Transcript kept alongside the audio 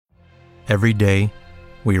Every day,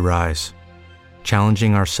 we rise,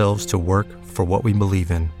 challenging ourselves to work for what we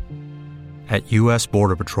believe in. At U.S.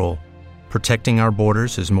 Border Patrol, protecting our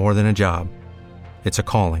borders is more than a job. It's a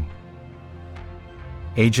calling.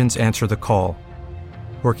 Agents answer the call,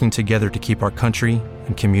 working together to keep our country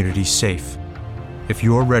and communities safe. If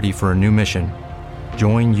you're ready for a new mission,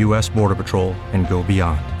 join U.S. Border Patrol and go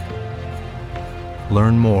beyond.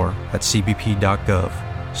 Learn more at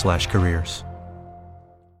cbp.gov/careers.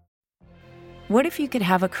 What if you could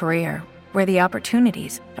have a career where the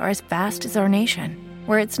opportunities are as vast as our nation,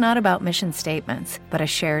 where it's not about mission statements, but a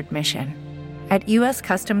shared mission? At U.S.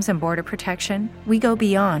 Customs and Border Protection, we go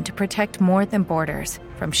beyond to protect more than borders.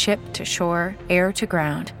 From ship to shore, air to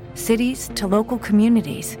ground, cities to local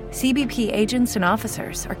communities, CBP agents and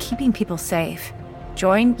officers are keeping people safe.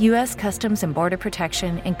 Join U.S. Customs and Border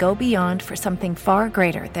Protection and go beyond for something far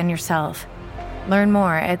greater than yourself. Learn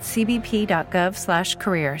more at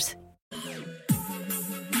cbp.gov/careers.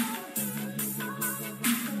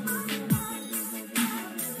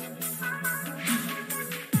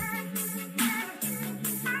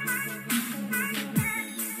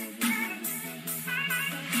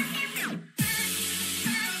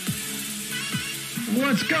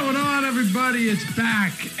 What's going on, everybody? It's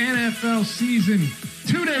back. NFL season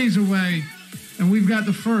 2 days away, and we've got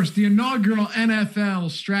the inaugural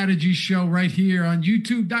NFL strategy show right here on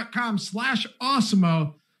youtube.com/Awesemo.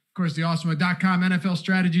 Of course, the Awesemo.com NFL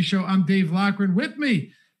strategy show. I'm Dave Loughran. With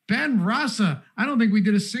me, Ben Rasa. I don't think we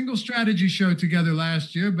did a single strategy show together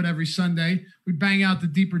last year, but every Sunday we bang out the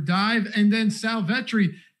deeper dive. And then Sal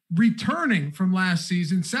Vetri, returning from last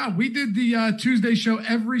season. Sal, we did the Tuesday show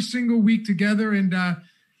every single week together and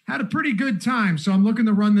had a pretty good time. So I'm looking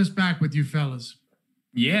to run this back with you fellas.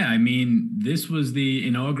 Yeah, I mean, this was the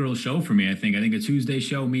inaugural show for me, I think. A Tuesday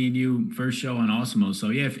show, me and you, first show on Awesemo. So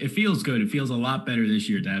yeah, it feels good. It feels a lot better this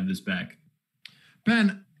year to have this back.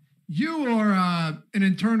 Ben, you are an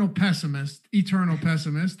eternal pessimist,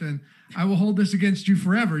 and I will hold this against you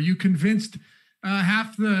forever. You convinced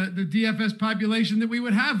half the DFS population that we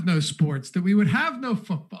would have no sports, that we would have no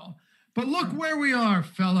football. But look where we are,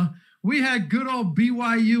 fella. We had good old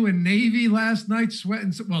BYU and Navy last night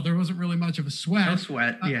sweating. Well, there wasn't really much of a sweat. No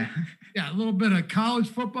sweat, yeah. Yeah, a little bit of college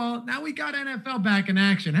football. Now we got NFL back in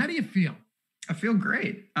action. How do you feel? I feel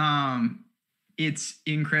great. It's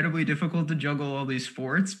incredibly difficult to juggle all these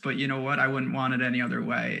sports, but you know what? I wouldn't want it any other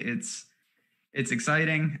way. It's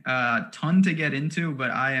exciting, ton to get into, but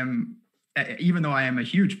even though I am a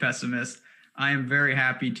huge pessimist, I am very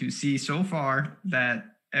happy to see so far that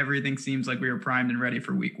everything seems like we are primed and ready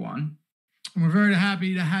for week one. And we're very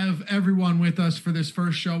happy to have everyone with us for this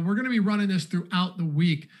first show. We're going to be running this throughout the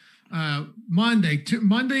week.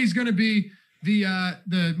 Monday's going to be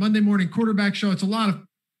the Monday morning quarterback show. It's a lot of.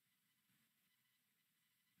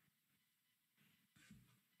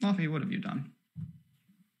 Luffy, what have you done?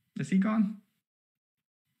 Is he gone?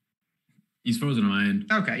 He's frozen on my end.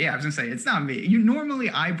 Okay, yeah, I was going to say, it's not me. Normally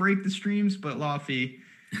I break the streams, but Laffy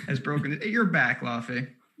has broken it. You're back, Laffy.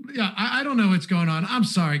 Yeah, I don't know what's going on. I'm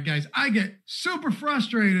sorry, guys. I get super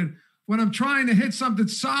frustrated when I'm trying to hit something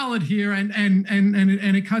solid here and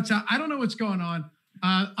it cuts out. I don't know what's going on.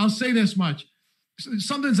 I'll say this much.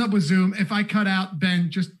 Something's up with Zoom. If I cut out, Ben,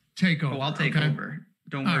 just take over. Oh, I'll take over.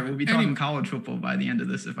 Don't worry. We'll be talking college football by the end of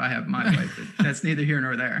this if I have my way, but that's neither here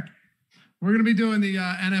nor there. We're going to be doing the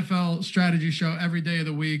NFL strategy show every day of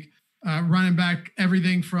the week, running back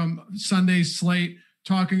everything from Sunday's slate,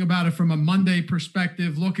 talking about it from a Monday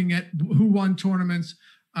perspective, looking at who won tournaments,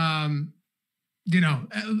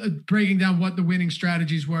 breaking down what the winning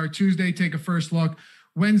strategies were. Tuesday, take a first look.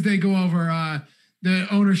 Wednesday, go over the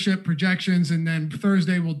ownership projections. And then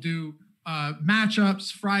Thursday, we'll do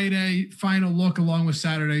matchups. Friday, final look along with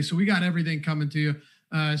Saturday. So we got everything coming to you.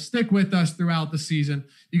 Stick with us throughout the season.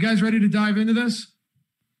 You guys ready to dive into this?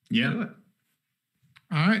 Yeah.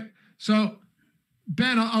 All right. So,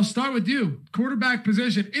 Ben, I'll start with you. Quarterback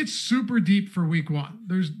position, it's super deep for week one.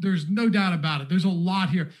 There's no doubt about it. There's a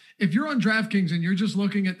lot here. If you're on DraftKings and you're just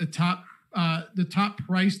looking at the top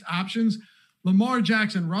priced options, Lamar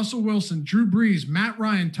Jackson, Russell Wilson, Drew Brees, Matt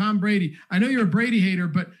Ryan, Tom Brady. I know you're a Brady hater,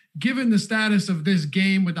 but given the status of this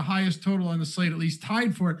game with the highest total on the slate, at least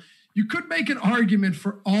tied for it, you could make an argument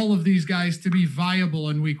for all of these guys to be viable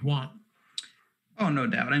in week one. Oh, no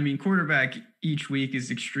doubt. I mean, quarterback each week is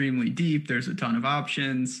extremely deep. There's a ton of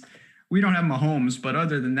options. We don't have Mahomes, but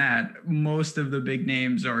other than that, most of the big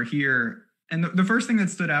names are here. And the first thing that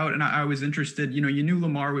stood out, and I was interested, you knew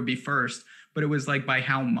Lamar would be first, but it was like by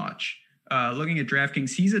how much? Looking at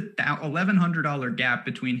DraftKings, he's a $1,100 gap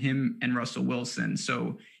between him and Russell Wilson.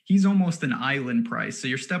 So he's almost an island price. So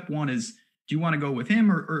your step one is, do you want to go with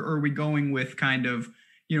him or are we going with kind of,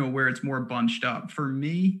 where it's more bunched up? For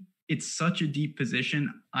me, it's such a deep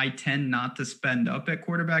position. I tend not to spend up at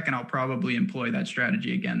quarterback, and I'll probably employ that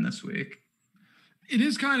strategy again this week. It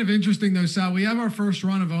is kind of interesting, though, Sal. We have our first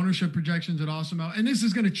run of ownership projections at Awesemo, and this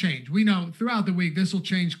is going to change. We know throughout the week, this will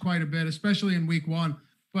change quite a bit, especially in week one.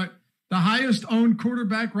 But the highest owned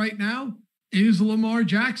quarterback right now is Lamar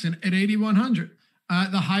Jackson at 8,100.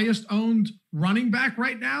 The highest owned running back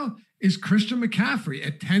right now is Christian McCaffrey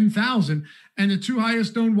at 10,000. And the two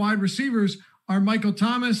highest owned wide receivers are Michael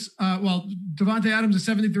Thomas, Devontae Adams at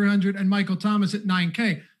 7,300 and Michael Thomas at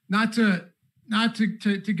 9K. Not to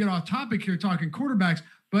get off topic here talking quarterbacks,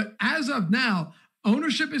 but as of now,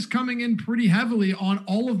 ownership is coming in pretty heavily on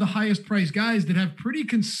all of the highest priced guys that have pretty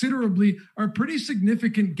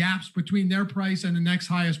significant gaps between their price and the next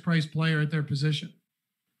highest priced player at their position.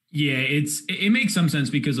 Yeah, it makes some sense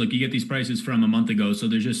because look, you get these prices from a month ago, so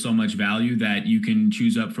there's just so much value that you can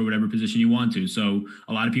choose up for whatever position you want to. So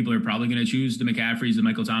a lot of people are probably going to choose the McCaffreys, the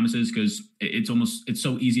Michael Thomases, because it's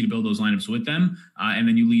so easy to build those lineups with them, and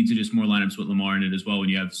then you lead to just more lineups with Lamar in it as well when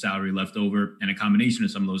you have salary left over and a combination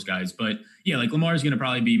of some of those guys. But yeah, like Lamar is going to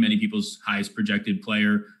probably be many people's highest projected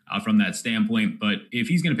player from that standpoint. But if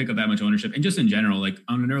he's going to pick up that much ownership, and just in general, like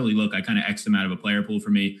on an early look, I kind of X'd him out of a player pool for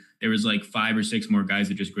me. There was like 5 or 6 more guys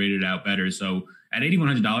that just graded out better. So at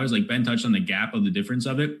 $8,100, like Ben touched on the gap of the difference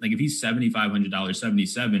of it. Like if he's $7,500,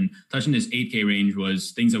 77, touching this 8K range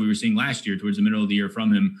was things that we were seeing last year towards the middle of the year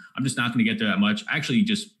from him. I'm just not going to get there that much. Actually,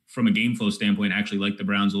 just from a game flow standpoint, actually like the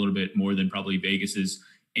Browns a little bit more than probably Vegas is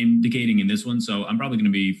indicating in this one. So I'm probably going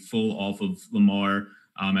to be full off of Lamar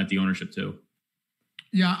at the ownership too.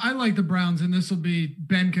 Yeah, I like the Browns, and this will be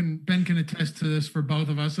Ben can attest to this for both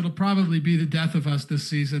of us. It'll probably be the death of us this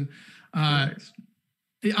season. Nice.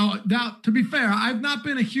 Now, to be fair, I haven't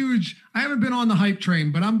been on the hype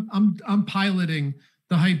train, but I'm piloting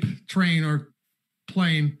the hype train or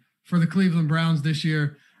plane for the Cleveland Browns this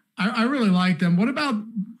year. I really like them. What about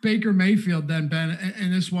Baker Mayfield then, Ben?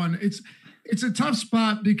 In this one, it's a tough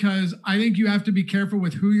spot because I think you have to be careful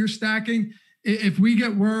with who you're stacking. If we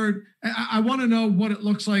get word, I want to know what it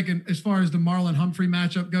looks like as far as the Marlon Humphrey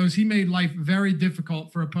matchup goes. He made life very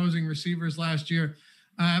difficult for opposing receivers last year.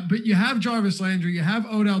 But you have Jarvis Landry, you have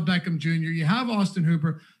Odell Beckham Jr., you have Austin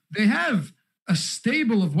Hooper. They have a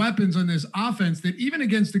stable of weapons on this offense that even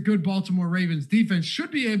against the good Baltimore Ravens defense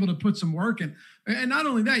should be able to put some work in. And not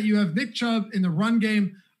only that, you have Nick Chubb in the run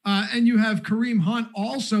game, and you have Kareem Hunt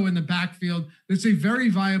also in the backfield. That's a very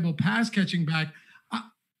viable pass catching back.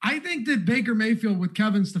 I think that Baker Mayfield with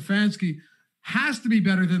Kevin Stefanski has to be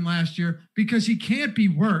better than last year because he can't be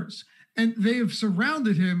worse. And they have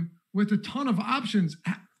surrounded him with a ton of options.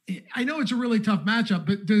 I know it's a really tough matchup,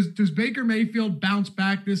 but does Baker Mayfield bounce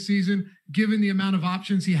back this season given the amount of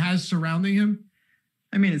options he has surrounding him?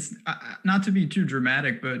 I mean, it's not to be too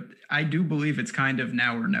dramatic, but I do believe it's kind of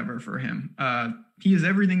now or never for him. He is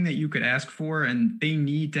everything that you could ask for, and they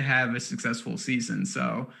need to have a successful season.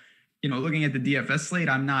 So, looking at the DFS slate,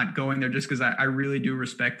 I'm not going there just because I really do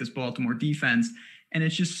respect this Baltimore defense. And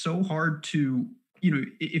it's just so hard to,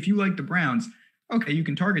 if you like the Browns, okay, you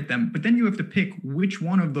can target them, but then you have to pick which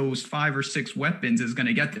one of those 5 or 6 weapons is going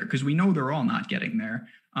to get there because we know they're all not getting there.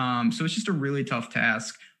 So it's just a really tough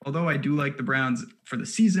task. Although I do like the Browns for the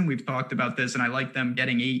season, we've talked about this, and I like them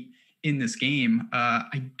getting 8 in this game.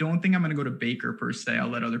 I don't think I'm going to go to Baker per se. I'll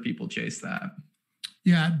let other people chase that.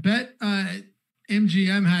 Yeah, I bet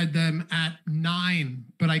MGM had them at 9,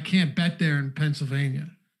 but I can't bet there in Pennsylvania.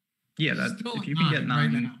 Yeah, if you can get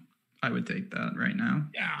 9, right, I would take that right now.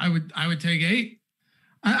 Yeah, I would take 8.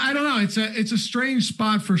 I don't know. It's a strange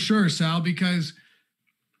spot for sure, Sal, because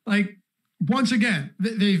like once again,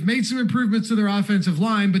 they've made some improvements to their offensive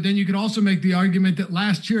line, but then you could also make the argument that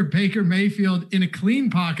last year Baker Mayfield in a clean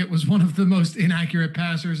pocket was one of the most inaccurate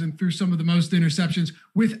passers and threw some of the most interceptions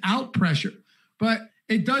without pressure. But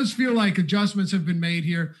it does feel like adjustments have been made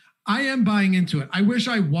here. I am buying into it. I wish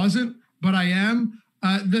I wasn't, but I am.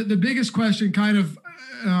 The biggest question kind of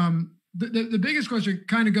the biggest question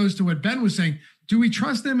kind of goes to what Ben was saying. Do we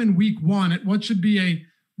trust them in week 1 at what should be a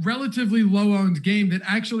relatively low owned game that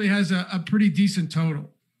actually has a pretty decent total?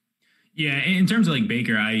 Yeah, in terms of like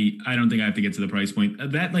Baker, I don't think I have to get to the price point.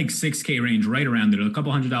 That like 6K range right around it, a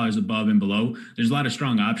couple $100 above and below. There's a lot of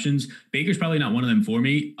strong options. Baker's probably not one of them for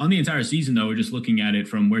me. On the entire season, though, we're just looking at it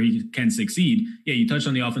from where he can succeed. Yeah, you touched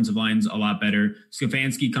on the offensive lines a lot better.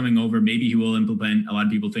 Stefanski coming over, maybe he will implement. A lot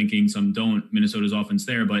of people thinking, some don't. Minnesota's offense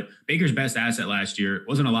there. But Baker's best asset last year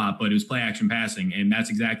wasn't a lot, but it was play action passing. And that's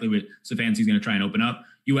exactly what Stefanski's going to try and open up.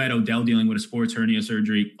 You had Odell dealing with a sports hernia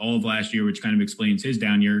surgery all of last year, which kind of explains his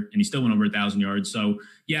down year, and he still went over 1,000 yards. So,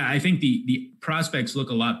 yeah, I think the prospects look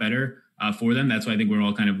a lot better for them. That's why I think we're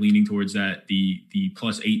all kind of leaning towards that, the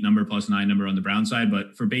 +8 number, +9 number on the Brown side.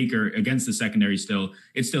 But for Baker, against the secondary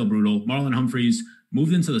it's still brutal. Marlon Humphreys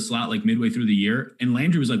moved into the slot like midway through the year, and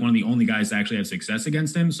Landry was like one of the only guys to actually have success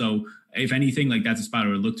against him. So if anything, like that's a spot I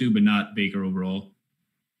would look to, but not Baker overall.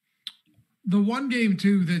 The one game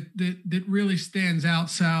too that really stands out,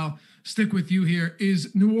 Sal, stick with you here,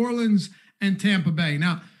 is New Orleans and Tampa Bay.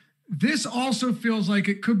 Now, this also feels like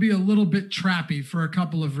it could be a little bit trappy for a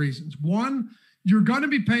couple of reasons. One, you're going to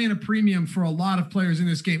be paying a premium for a lot of players in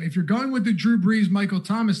this game. If you're going with the Drew Brees, Michael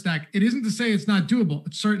Thomas stack, it isn't to say it's not doable.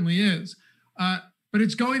 It certainly is. But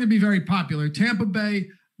it's going to be very popular. Tampa Bay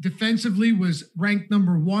defensively was ranked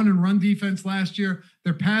number 1 in run defense last year.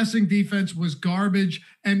 Their passing defense was garbage,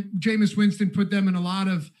 and Jameis Winston put them in a lot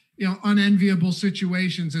of unenviable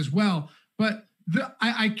situations as well. But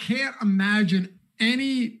I can't imagine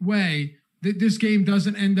any way that this game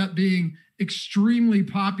doesn't end up being extremely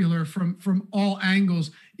popular from all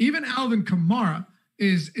angles. Even Alvin Kamara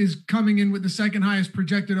is coming in with the second highest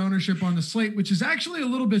projected ownership on the slate, which is actually a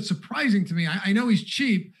little bit surprising to me. I know he's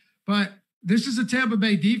cheap, but this is a Tampa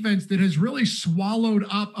Bay defense that has really swallowed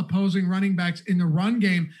up opposing running backs in the run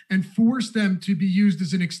game and forced them to be used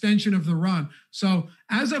as an extension of the run. So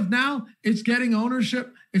as of now, it's getting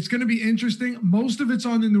ownership. It's going to be interesting. Most of it's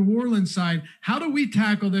on the New Orleans side. How do we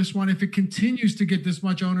tackle this one if it continues to get this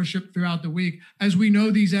much ownership throughout the week, as we know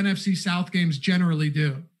these NFC South games generally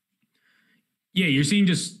do? Yeah, you're seeing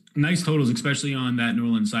just nice totals, especially on that New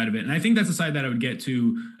Orleans side of it. And I think that's a side that I would get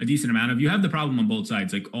to a decent amount of. You have the problem on both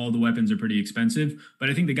sides. Like, all the weapons are pretty expensive, but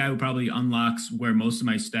I think the guy who probably unlocks where most of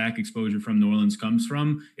my stack exposure from New Orleans comes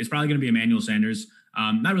from is probably going to be Emmanuel Sanders.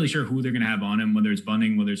 Not really sure who they're going to have on him, whether it's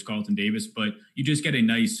Bunning, whether it's Carlton Davis, but you just get a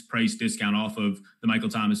nice price discount off of the Michael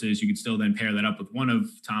Thomases. You could still then pair that up with one of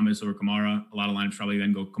Thomas or Kamara. A lot of lineups probably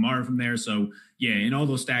then go Kamara from there. So yeah, in all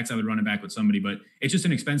those stacks, I would run it back with somebody, but it's just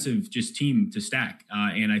an expensive team to stack.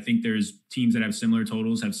 And I think there's teams that have similar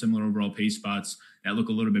totals, have similar overall pace spots that look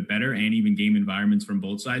a little bit better, and even game environments from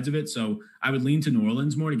both sides of it. So I would lean to New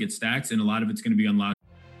Orleans more to get stacks, and a lot of it's going to be unlocked.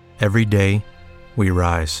 Every day, we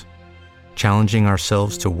rise, challenging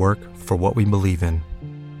ourselves to work for what we believe in.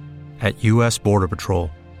 At U.S. Border Patrol,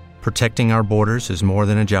 protecting our borders is more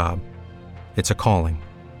than a job. It's a calling.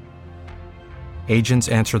 Agents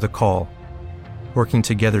answer the call, working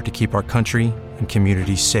together to keep our country and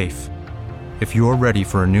communities safe. If you're ready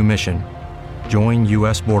for a new mission, join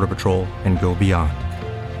U.S. Border Patrol and go beyond.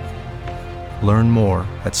 Learn more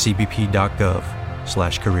at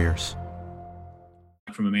cbp.gov/careers.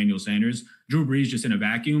 From Emmanuel Sanders, Drew Brees just in a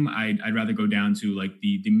vacuum, I'd rather go down to like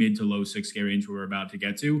the mid to low 6K range we're about to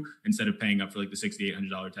get to, instead of paying up for like the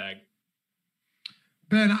 $6,800 tag.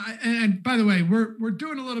 Ben, and by the way, we're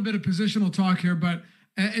doing a little bit of positional talk here, but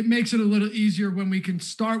it makes it a little easier when we can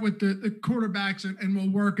start with the quarterbacks and we'll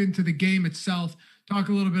work into the game itself. Talk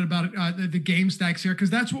a little bit about the game stacks here, because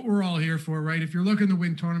that's what we're all here for, right? If you're looking to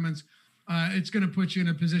win tournaments, it's going to put you in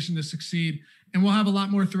a position to succeed. And we'll have a lot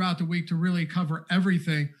more throughout the week to really cover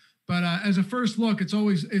everything. But as a first look,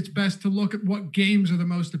 it's best to look at what games are the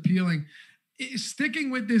most appealing.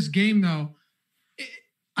 Sticking with this game, though,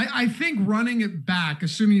 I think running it back,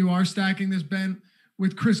 assuming you are stacking this, Ben,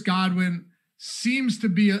 with Chris Godwin, seems to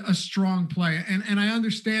be a strong play. And I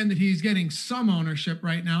understand that he's getting some ownership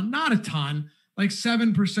right now, not a ton, like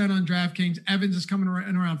 7% on DraftKings. Evans is coming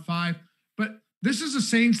in around 5%. But this is a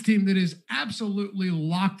Saints team that is absolutely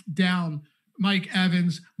locked down Mike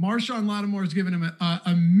Evans. Marshawn Lattimore has given him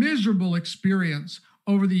a miserable experience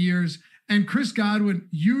over the years. And Chris Godwin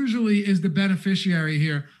usually is the beneficiary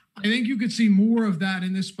here. I think you could see more of that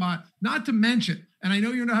in this spot, not to mention, and I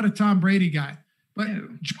know you're not a Tom Brady guy, but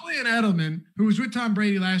Julian Edelman, who was with Tom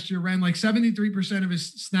Brady last year, ran like 73% of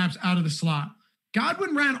his snaps out of the slot.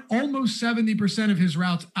 Godwin ran almost 70% of his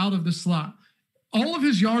routes out of the slot. All of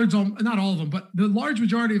his yards, not all of them, but the large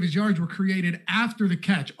majority of his yards were created after the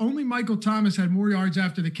catch. Only Michael Thomas had more yards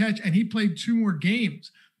after the catch, and he played 2 more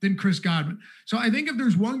games than Chris Godwin. So I think if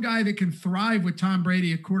there's one guy that can thrive with Tom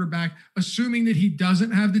Brady at quarterback, assuming that he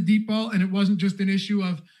doesn't have the deep ball and it wasn't just an issue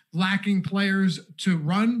of lacking players to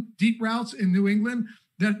run deep routes in New England,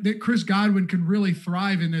 that Chris Godwin can really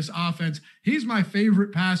thrive in this offense. He's my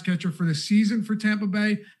favorite pass catcher for the season for Tampa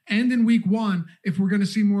Bay, and in week 1, if we're going to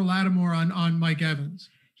see more Lattimore on Mike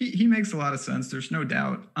Evans. He makes a lot of sense. There's no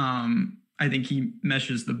doubt. I think he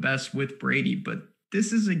meshes the best with Brady, but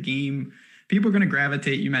this is a game people are going to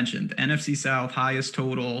gravitate. You mentioned NFC South, highest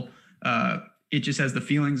total. It just has the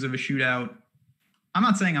feelings of a shootout. I'm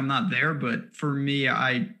not saying I'm not there, but for me,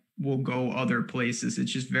 I will go other places.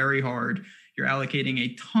 It's just very hard. You're allocating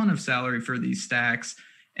a ton of salary for these stacks.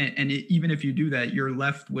 Even if you do that, you're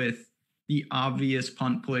left with the obvious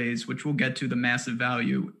punt plays, which we'll get to the massive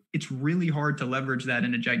value. It's really hard to leverage that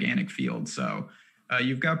in a gigantic field. So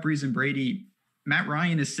you've got Breeze and Brady. Matt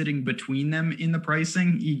Ryan is sitting between them in the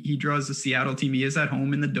pricing. He draws the Seattle team. He is at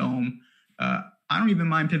home in the Dome. I don't even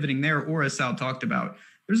mind pivoting there, or as Sal talked about,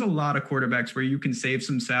 there's a lot of quarterbacks where you can save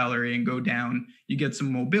some salary and go down. You get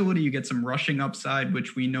some mobility, you get some rushing upside,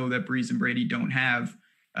 which we know that Breeze and Brady don't have.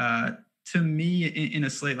 To me, in a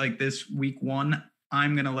slate like this, week one,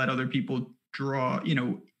 I'm going to let other people draw.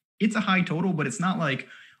 It's a high total, but it's not like,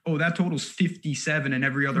 oh, that total's 57 and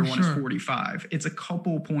every other one is 45. It's a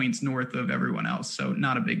couple points north of everyone else, so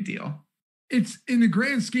not a big deal. It's, in the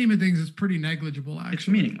grand scheme of things, it's pretty negligible, actually. It's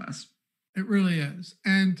meaningless. It really is.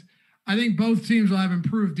 And I think both teams will have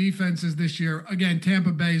improved defenses this year. Again,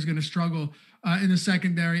 Tampa Bay is going to struggle in the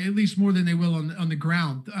secondary, at least more than they will on the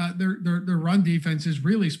ground. Their run defense is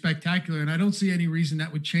really spectacular, and I don't see any reason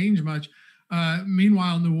that would change much.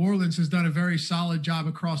 Meanwhile, New Orleans has done a very solid job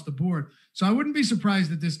across the board. So I wouldn't be surprised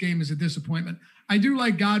that this game is a disappointment. I do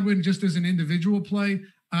like Godwin just as an individual play.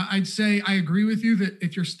 I'd say I agree with you that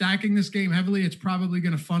if you're stacking this game heavily, it's probably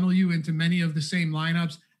going to funnel you into many of the same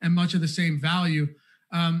lineups and much of the same value.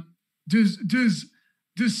 Does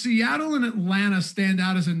Seattle and Atlanta stand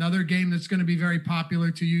out as another game that's going to be very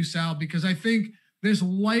popular to you, Sal? Because I think this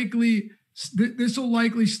will likely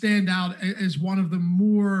stand out as one of the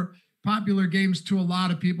more popular games to a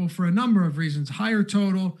lot of people for a number of reasons. Higher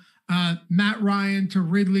total, Matt Ryan to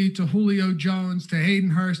Ridley to Julio Jones to Hayden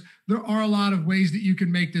Hurst. There are a lot of ways that you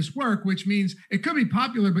can make this work, which means it could be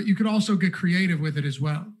popular, but you could also get creative with it as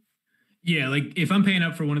well. Yeah, like if I'm paying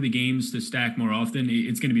up for one of the games to stack more often,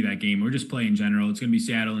 it's going to be that game. Or just play in general. It's going to be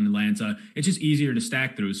Seattle and Atlanta. It's just easier to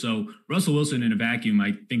stack through. So Russell Wilson in a vacuum,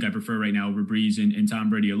 I think I prefer right now over Breeze and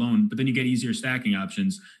Tom Brady alone. But then you get easier stacking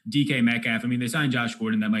options. DK Metcalf, I mean, they signed Josh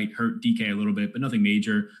Gordon. That might hurt DK a little bit, but nothing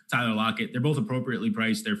major. Tyler Lockett, they're both appropriately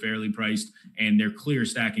priced. They're fairly priced, and they're clear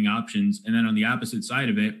stacking options. And then on the opposite side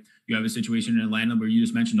of it, you have a situation in Atlanta where you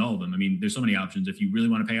just mentioned all of them. I mean, there's so many options. If you really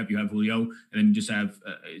want to pay up, you have Julio, and then you just have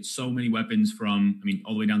so many weapons from,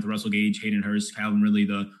 all the way down to Russell Gage, Hayden Hurst, Calvin Ridley,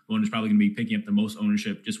 the one who's probably going to be picking up the most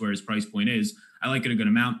ownership just where his price point is. I like it a good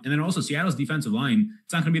amount. And then also Seattle's defensive line,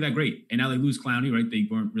 it's not going to be that great. And now they lose Clowney, right? They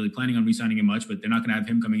weren't really planning on re-signing him much, but they're not going to have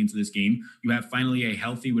him coming into this game. You have finally a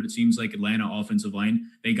healthy, what it seems like, Atlanta offensive line.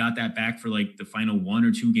 They got that back for like the final 1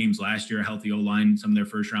 or 2 games last year, a healthy O-line, some of their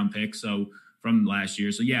first round picks. So from last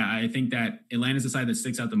year. So yeah, I think that Atlanta's the side that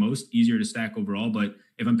sticks out the most, easier to stack overall. But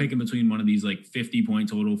if I'm picking between one of these like 50 point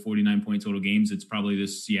total, 49 point total games, it's probably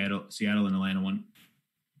this Seattle and Atlanta one.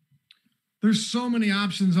 There's so many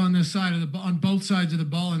options on this side of on both sides of the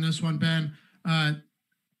ball in this one, Ben. I'm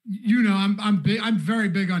very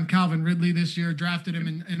big on Calvin Ridley this year. Drafted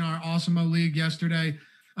him in our Awesemo League yesterday.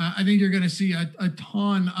 I think you're going to see a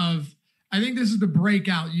ton of. I think this is the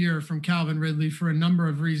breakout year from Calvin Ridley for a number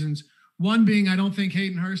of reasons. One being, I don't think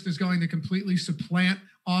Hayden Hurst is going to completely supplant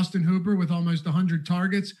Austin Hooper with almost 100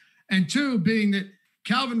 targets. And 2 being that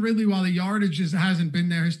Calvin Ridley, while the yardage hasn't been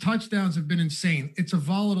there, his touchdowns have been insane. It's a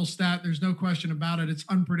volatile stat. There's no question about it. It's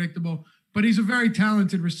unpredictable, but he's a very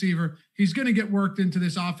talented receiver. He's going to get worked into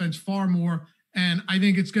this offense far more. And I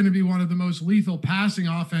think it's going to be one of the most lethal passing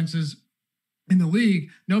offenses in the league.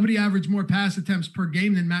 Nobody averaged more pass attempts per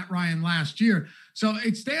game than Matt Ryan last year. So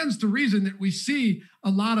it stands to reason that we see a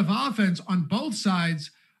lot of offense on both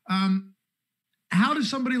sides. How does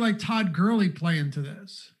somebody like Todd Gurley play into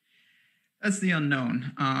this? That's the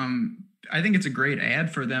unknown. I think it's a great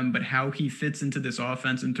ad for them, but how he fits into this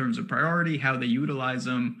offense in terms of priority, how they utilize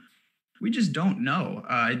him, we just don't know.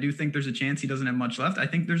 I do think there's a chance he doesn't have much left. I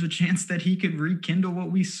think there's a chance that he could rekindle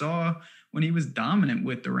what we saw when he was dominant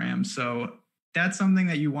with the Rams. So that's something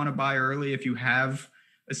that you want to buy early if you have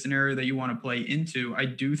a scenario that you want to play into. I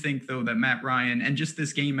do think, though, that Matt Ryan and just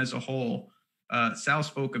this game as a whole, Sal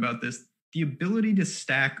spoke about this, the ability to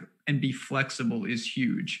stack and be flexible is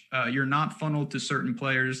huge. You're not funneled to certain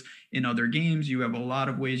players in other games. You have a lot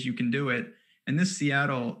of ways you can do it. And this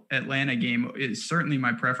Seattle-Atlanta game is certainly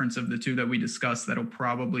my preference of the 2 that we discussed that'll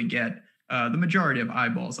probably get the majority of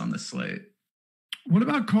eyeballs on the slate. What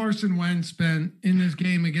about Carson Wentz, Ben, in this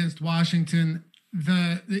game against Washington?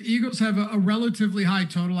 The Eagles have a relatively high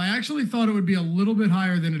total. I actually thought it would be a little bit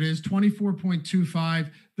higher than it is,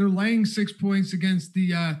 24.25. They're laying 6 points against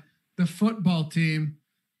the football team.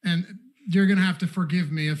 And you're going to have to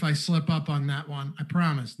forgive me if I slip up on that one. I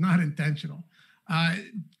promise, not intentional.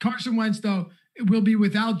 Carson Wentz, though, will be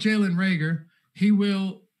without Jalen Reagor. He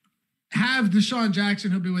will have Deshaun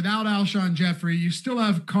Jackson, who'll be without Alshon Jeffrey. You still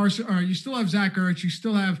have Carson, or you still have Zach Ertz. You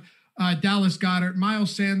still have Dallas Goedert.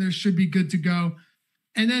 Miles Sanders should be good to go.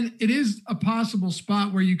 And then it is a possible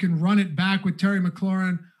spot where you can run it back with Terry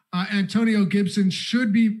McLaurin. Antonio Gibson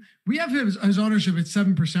should be. We have his ownership at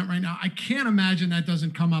 7% right now. I can't imagine that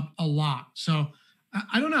doesn't come up a lot. So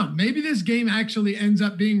I don't know. Maybe this game actually ends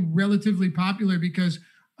up being relatively popular because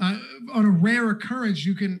on a rare occurrence,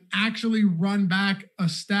 you can actually run back a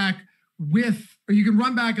stack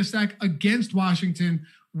against Washington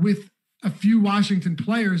with a few Washington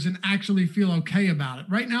players and actually feel okay about it.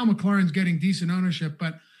 Right now, McLaurin's getting decent ownership,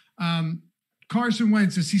 but Carson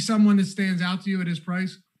Wentz, is he someone that stands out to you at his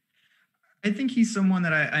price? I think he's someone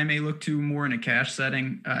that I may look to more in a cash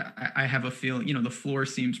setting. I have a feeling, the floor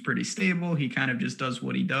seems pretty stable. He kind of just does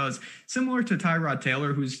what he does. Similar to Tyrod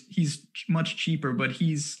Taylor, he's much cheaper, but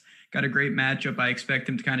he's got a great matchup. I expect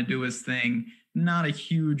him to kind of do his thing. Not a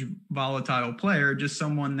huge volatile player, just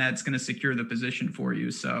someone that's going to secure the position for you.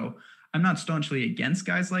 So I'm not staunchly against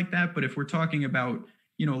guys like that, but if we're talking about,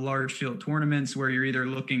 large field tournaments where you're either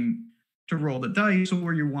looking to roll the dice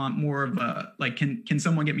or you want more of a, like, can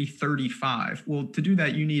someone get me 35? Well, to do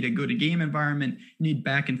that, you need a good game environment. You need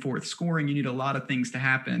back and forth scoring. You need a lot of things to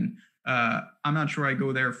happen. I'm not sure I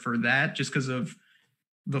go there for that just because of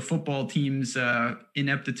the football team's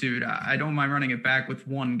ineptitude. I don't mind running it back with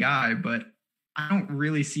one guy, but I don't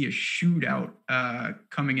really see a shootout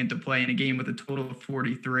coming into play in a game with a total of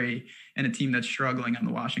 43 and a team that's struggling on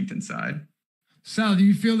the Washington side. Sal, do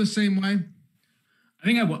you feel the same way?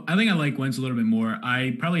 I think I like Wentz a little bit more.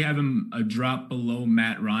 I probably have him a drop below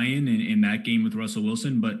Matt Ryan in that game with Russell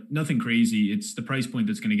Wilson, but nothing crazy. It's the price point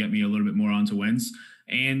that's going to get me a little bit more onto Wentz.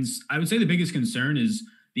 And I would say the biggest concern is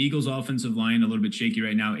the Eagles' offensive line a little bit shaky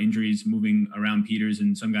right now, injuries moving around Peters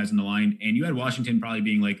and some guys on the line. And you had Washington probably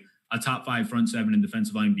being like a top 5 front 7 in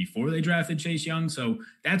defensive line before they drafted Chase Young. So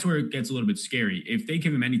that's where it gets a little bit scary. If they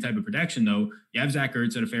give him any type of protection, though, you have Zach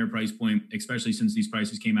Ertz at a fair price point, especially since these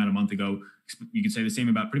prices came out a month ago. You could say the same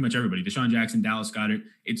about pretty much everybody. Deshaun Jackson, Dallas Goedert.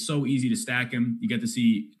 It's so easy to stack him. You get to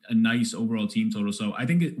see a nice overall team total. So I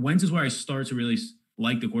think Wentz is where I start to really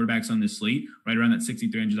like the quarterbacks on this slate, right around that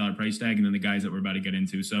 $6,300 price tag, and then the guys that we're about to get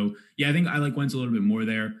into. So yeah, I think I like Wentz a little bit more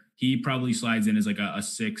there. He probably slides in as like a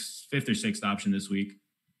fifth or sixth option this week.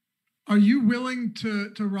 Are you willing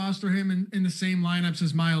to roster him in the same lineups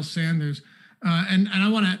as Miles Sanders? And I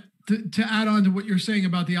want to add on to what you're saying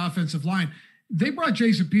about the offensive line. They brought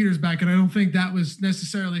Jason Peters back, and I don't think that was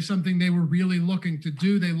necessarily something they were really looking to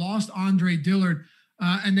do. They lost Andre Dillard,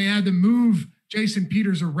 and they had to move Jason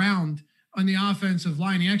Peters around on the offensive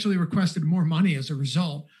line. He actually requested more money as a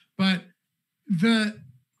result. But you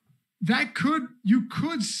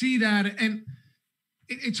could see that, and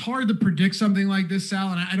it's hard to predict something like this,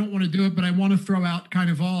 Sal, and I don't want to do it, but I want to throw out kind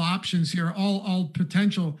of all options here, all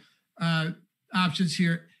potential options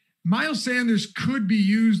here. Miles Sanders could be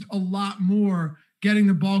used a lot more getting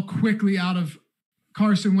the ball quickly out of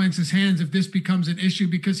Carson Wentz's hands if this becomes an issue,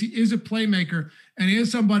 because he is a playmaker and he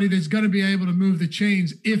is somebody that's going to be able to move the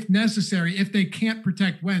chains if necessary, if they can't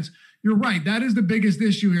protect Wentz. You're right. That is the biggest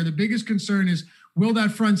issue here. The biggest concern is, will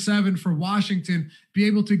that front 7 for Washington be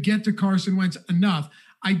able to get to Carson Wentz enough?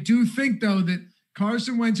 I do think, though, that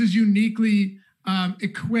Carson Wentz is uniquely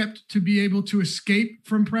equipped to be able to escape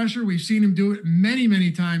from pressure. We've seen him do it many,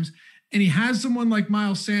 many times. And he has someone like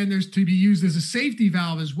Miles Sanders to be used as a safety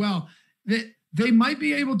valve as well. That they might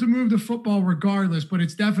be able to move the football regardless, but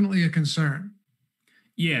it's definitely a concern.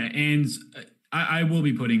 Yeah, and I will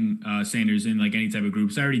be putting Sanders in like any type of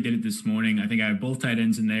groups. I already did it this morning. I think I have both tight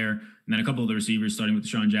ends in there, and then a couple of the receivers, starting with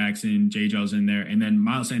Deshaun Jackson, J.J.'s in there, and then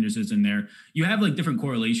Miles Sanders is in there. You have like different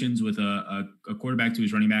correlations with a quarterback to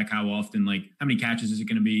his running back, how often, like how many catches is it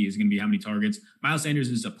going to be? Is it going to be how many targets? Miles Sanders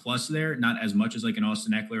is a plus there, not as much as like an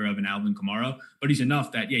Austin Eckler of an Alvin Kamara, but he's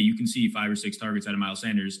enough that, yeah, you can see 5 or 6 targets out of Miles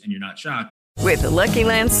Sanders and you're not shocked. With the Lucky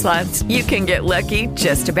Land Slots, you can get lucky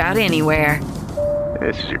just about anywhere.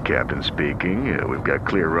 This is your captain speaking. We've got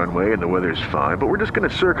clear runway and the weather's fine, but we're just going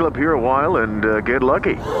to circle up here a while and get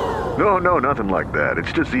lucky. No, nothing like that.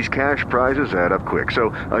 It's just these cash prizes add up quick. So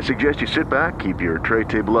I suggest you sit back, keep your tray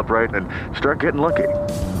table upright, and start getting lucky.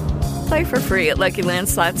 Play for free at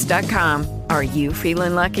LuckyLandSlots.com. Are you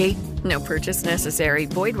feeling lucky? No purchase necessary.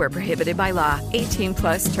 Void where prohibited by law.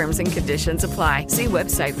 18+ terms and conditions apply. See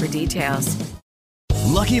website for details.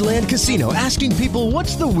 Lucky Land Casino, asking people,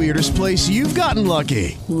 what's the weirdest place you've gotten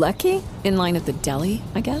lucky? Lucky? In line at the deli,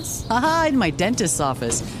 I guess? Aha, in my dentist's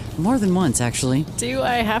office. More than once, actually. Do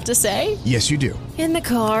I have to say? Yes, you do. In the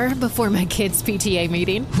car before my kids' PTA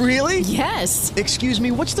meeting. Really? Yes. Excuse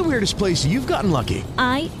me, what's the weirdest place you've gotten lucky?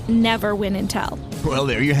 I never win and tell. Well,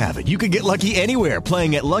 there you have it. You can get lucky anywhere,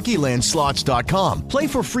 playing at LuckyLandSlots.com. Play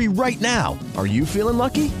for free right now. Are you feeling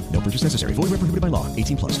lucky? No purchase necessary. Void where prohibited by law.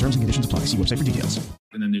 18+. Terms and conditions apply. See website for details.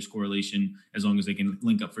 And then there's correlation as long as they can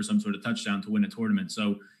link up for some sort of touchdown to win a tournament.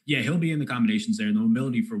 So yeah, he'll be in the combinations there. The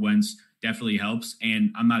mobility for Wentz definitely helps.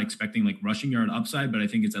 And I'm not expecting like rushing yard upside, but I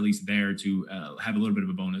think it's at least there to have a little bit of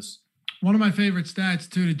a bonus. One of my favorite stats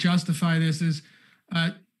too to justify this is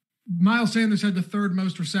Miles Sanders had the third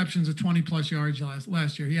most receptions of 20 plus yards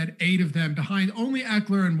last year. He had 8 of them behind only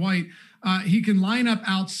Eckler and White. He can line up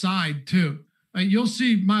outside too. You'll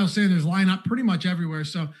see Miles Sanders line up pretty much everywhere.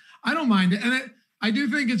 So I don't mind it. And I do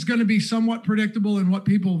think it's going to be somewhat predictable in what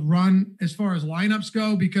people run as far as lineups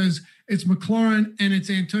go, because it's McLaurin and it's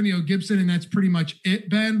Antonio Gibson, and that's pretty much it,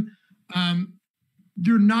 Ben.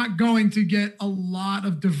 You're not going to get a lot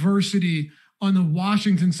of diversity on the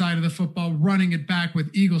Washington side of the football running it back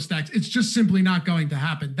with Eagle stacks. It's just simply not going to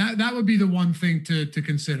happen. That would be the one thing to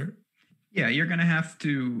consider. Yeah, you're going to have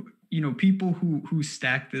to, people who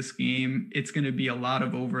stack this game, it's going to be a lot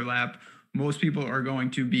of overlap. Most people are going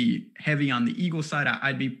to be heavy on the Eagle side.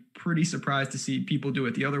 I'd be pretty surprised to see people do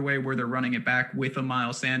it the other way, where they're running it back with a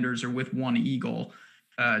Miles Sanders or with one Eagle,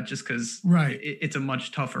 just because it's a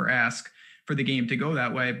much tougher ask for the game to go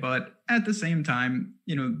that way. But at the same time,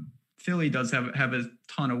 Philly does have a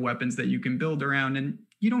ton of weapons that you can build around, and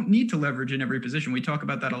you don't need to leverage in every position. We talk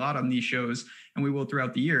about that a lot on these shows, and we will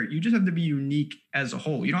throughout the year. You just have to be unique as a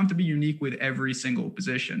whole. You don't have to be unique with every single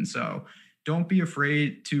position. So don't be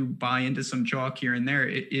afraid to buy into some chalk here and there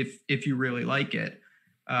if you really like it.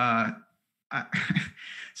 So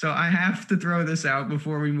I have to throw this out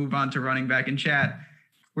before we move on to running back in chat.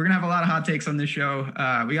 We're going to have a lot of hot takes on this show.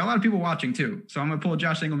 We got a lot of people watching too. So I'm going to pull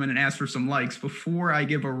Josh Engelman and ask for some likes before I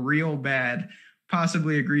give a real bad,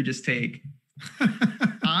 possibly egregious take.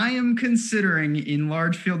 I am considering in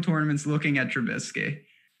large field tournaments looking at Trubisky.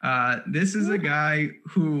 This is a guy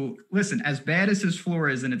who, listen, as bad as his floor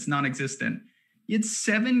is, and it's non-existent, he had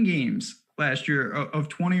 7 games last year of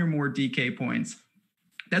 20 or more DK points.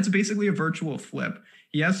 That's basically a virtual flip.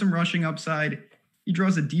 He has some rushing upside. He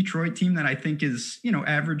draws a Detroit team that I think is,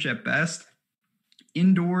 average at best.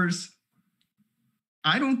 Indoors,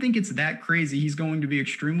 I don't think it's that crazy. He's going to be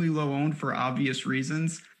extremely low owned for obvious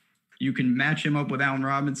reasons. You can match him up with Allen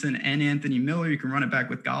Robinson and Anthony Miller. You can run it back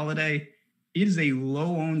with Galladay. It is a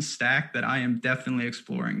low-owned stack that I am definitely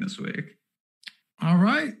exploring this week. All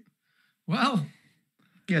right. Well.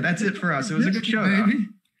 Yeah, that's it for us. It was a good show, baby.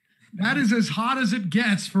 That is as hot as it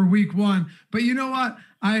gets for week 1. But you know what?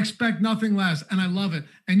 I expect nothing less, and I love it.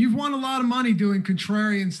 And you've won a lot of money doing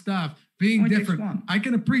contrarian stuff, being different. I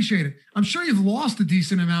can appreciate it. I'm sure you've lost a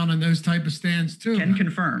decent amount on those type of stands too. Can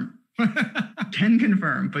confirm. Can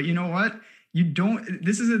confirm. But you know what?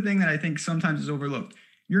 This is a thing that I think sometimes is overlooked.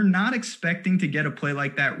 You're not expecting to get a play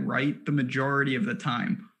like that right the majority of the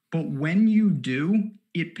time. But when you do,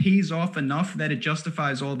 it pays off enough that it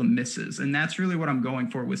justifies all the misses. And that's really what I'm going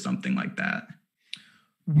for with something like that.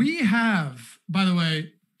 We have, by the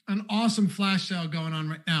way, an awesome flash sale going on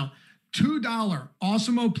right now. $2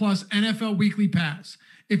 Awesemo Plus NFL Weekly Pass.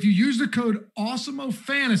 If you use the code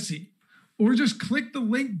AwesemoFantasy, or just click the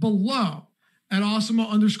link below at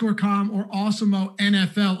Awesemo_com or Awesemo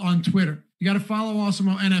NFL on Twitter. You got to follow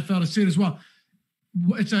Awesemo NFL to see it as well.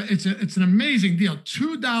 It's an amazing deal.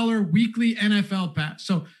 $2 weekly NFL pass.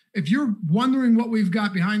 So if you're wondering what we've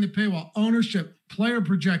got behind the paywall, ownership, player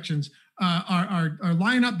projections, our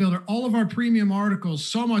lineup builder, all of our premium articles,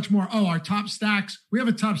 so much more. Oh, our top stacks. We have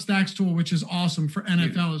a top stacks tool, which is awesome for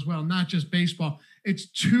NFL as well, not just baseball. It's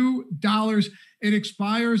 $2. It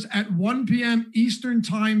expires at 1 p.m. Eastern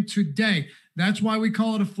time today. That's why we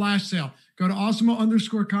call it a flash sale. Go to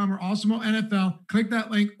Awesemo_com or Awesemo NFL, click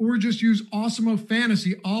that link, or just use Awesemo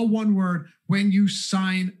Fantasy, all one word, when you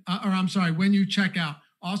when you check out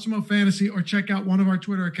Awesemo Fantasy or check out one of our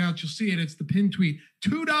Twitter accounts. You'll see it. It's the pinned tweet.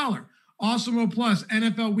 $2 Awesemo Plus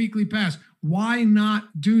NFL Weekly Pass. Why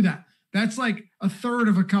not do that? That's like a third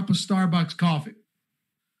of a cup of Starbucks coffee.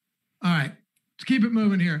 All right. Let's keep it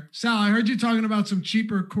moving here. Sal, I heard you talking about some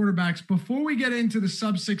cheaper quarterbacks. Before we get into the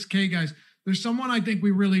sub 6K guys, there's someone I think we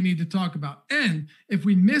really need to talk about. And if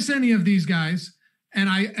we miss any of these guys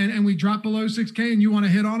and we drop below 6K and you want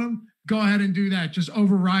to hit on them, go ahead and do that. Just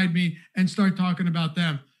override me and start talking about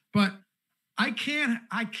them. But I can't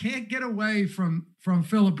get away from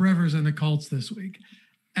Phillip Rivers and the Colts this week.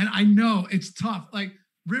 And I know it's tough. Like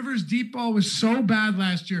Rivers' deep ball was so bad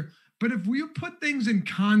last year. But if we put things in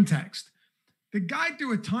context, The guy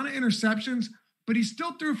threw a ton of interceptions, but he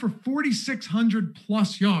still threw for 4,600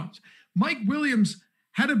 plus yards. Mike Williams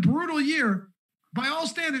had a brutal year by all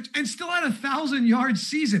standards and still had 1,000-yard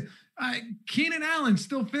season. Keenan Allen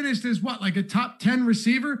still finished as like a top 10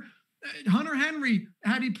 receiver. Hunter Henry,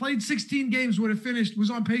 had he played 16 games, was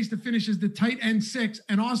on pace to finish as the tight end 6.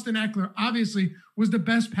 And Austin Eckler obviously was the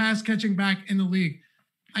best pass catching back in the league.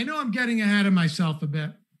 I know I'm getting ahead of myself a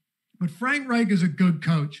bit, but Frank Reich is a good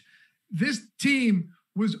coach. This team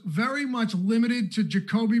was very much limited to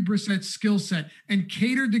Jacoby Brissett's skill set and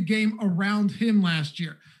catered the game around him last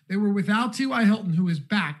year. They were without T.Y. Hilton, who is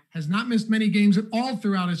back, has not missed many games at all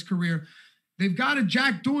throughout his career. They've got a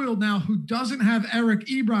Jack Doyle now who doesn't have Eric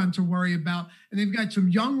Ebron to worry about. And they've got some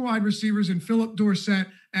young wide receivers in Philip Dorsett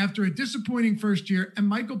after a disappointing first year and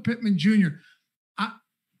Michael Pittman Jr.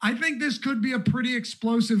 I think this could be a pretty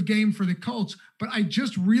explosive game for the Colts, but I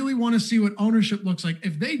just really want to see what ownership looks like.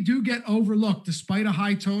 If they do get overlooked despite a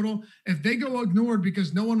high total, if they go ignored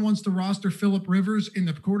because no one wants to roster Phillip Rivers in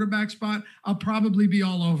the quarterback spot, I'll probably be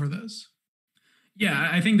all over this. Yeah,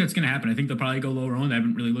 I think that's going to happen. I think they'll probably go lower on. They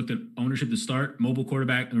haven't really looked at ownership to start. Mobile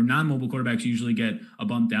quarterback or non-mobile quarterbacks usually get a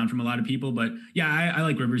bump down from a lot of people. But yeah, I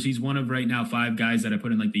like Rivers. He's one of right now 5 guys that I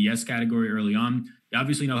put in like the yes category early on. You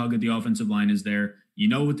obviously know how good the offensive line is there. You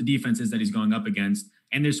know what the defense is that he's going up against.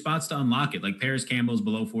 And there's spots to unlock it. Like Paris Campbell's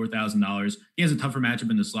below $4,000. He has a tougher matchup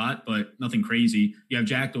in the slot, but nothing crazy. You have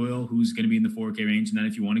Jack Doyle, who's going to be in the 4K range. And then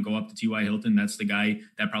if you want to go up to T.Y. Hilton, that's the guy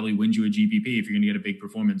that probably wins you a GPP if you're going to get a big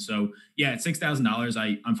performance. So yeah, at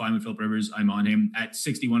 $6,000, I'm fine with Phillip Rivers. I'm on him. At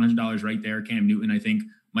 $6,100 right there, Cam Newton, I think,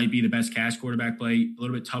 might be the best cash quarterback play. A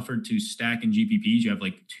little bit tougher to stack in GPPs. You have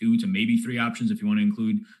like 2 to maybe 3 options if you want to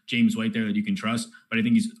include James White there that you can trust. But I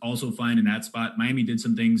think he's also fine in that spot. Miami did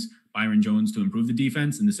some things, Byron Jones, to improve the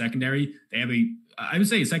defense in the secondary. They have I would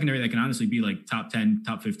say a secondary that can honestly be like top 10,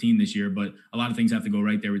 top 15 this year, but a lot of things have to go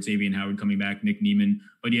right there with Xavier Howard coming back, Nick Neiman.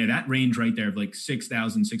 But yeah, that range right there of like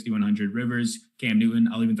 6,000, 6,100, Rivers, Cam Newton,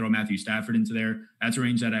 I'll even throw Matthew Stafford into there. That's a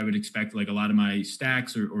range that I would expect like a lot of my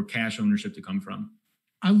stacks or cash ownership to come from.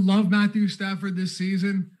 I love Matthew Stafford this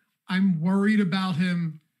season. I'm worried about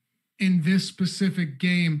him in this specific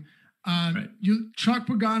game. Right. Chuck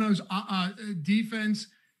Pagano's defense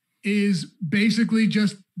is basically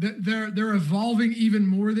just they're evolving even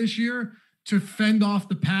more this year to fend off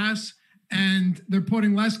the pass, and they're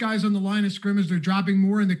putting less guys on the line of scrimmage. They're dropping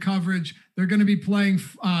more into coverage. They're going to be playing.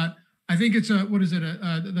 I think it's the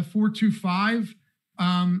 4-2-5.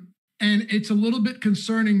 And it's a little bit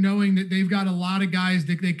concerning knowing that they've got a lot of guys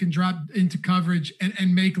that they can drop into coverage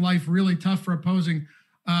and make life really tough for opposing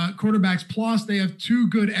quarterbacks. Plus, they have 2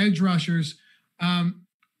 good edge rushers.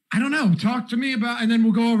 I don't know. Talk to me about, and then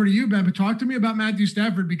we'll go over to you, Ben, but talk to me about Matthew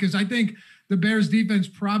Stafford, because I think the Bears defense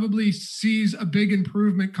probably sees a big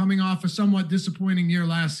improvement coming off a somewhat disappointing year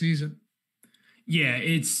last season. Yeah,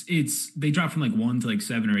 they dropped from like 1 to like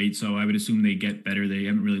 7 or 8, so I would assume they get better. They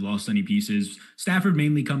haven't really lost any pieces. Stafford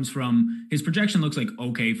mainly comes from his projection looks like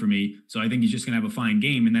okay for me, so I think he's just gonna have a fine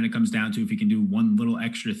game, and then it comes down to if he can do one little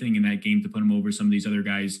extra thing in that game to put him over some of these other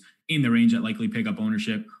guys in the range that likely pick up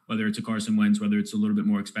ownership, whether it's a Carson Wentz, whether it's a little bit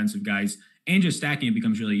more expensive guys, and just stacking it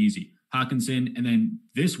becomes really easy. Hawkinson, and then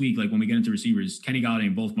this week, like when we get into receivers, Kenny Golladay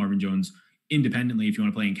and both Marvin Jones, independently, if you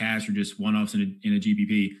want to play in cash or just one-offs in a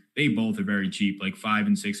GPP, they both are very cheap, like 5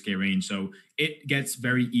 and 6K range. So it gets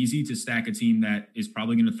very easy to stack a team that is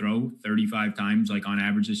probably going to throw 35 times, like on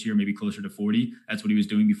average this year, maybe closer to 40. That's what he was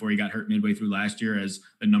doing before he got hurt midway through last year as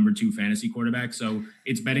the number 2 fantasy quarterback. So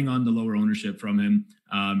it's betting on the lower ownership from him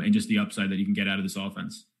and just the upside that you can get out of this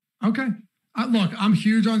offense. Okay. Look, I'm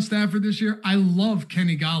huge on Stafford this year. I love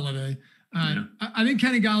Kenny Golladay. I think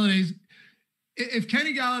Kenny Galladay's, if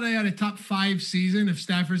Kenny Golladay had a top 5 season, if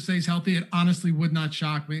Stafford stays healthy, it honestly would not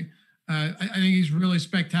shock me. I think he's really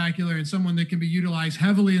spectacular and someone that can be utilized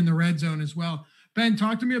heavily in the red zone as well. Ben,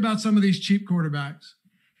 talk to me about some of these cheap quarterbacks.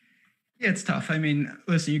 Yeah, it's tough. I mean,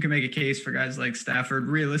 listen, you can make a case for guys like Stafford.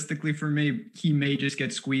 Realistically, for me, he may just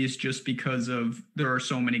get squeezed just because of there are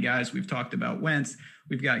so many guys. We've talked about Wentz.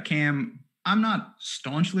 We've got Cam. I'm not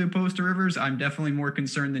staunchly opposed to Rivers. I'm definitely more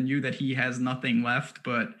concerned than you that he has nothing left,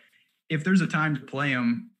 but if there's a time to play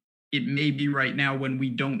him, it may be right now when we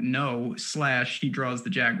don't know, / he draws the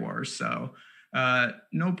Jaguars. So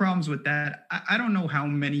no problems with that. I don't know how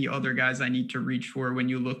many other guys I need to reach for when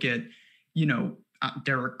you look at,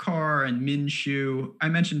 Derek Carr and Minshew. I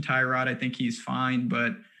mentioned Tyrod. I think he's fine.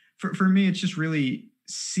 But for me, it's just really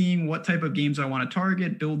seeing what type of games I want to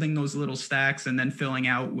target, building those little stacks, and then filling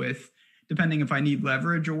out with, depending if I need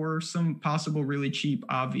leverage or some possible really cheap,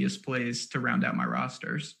 obvious plays to round out my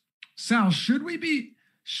rosters. Sal, should we be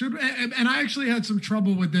And I actually had some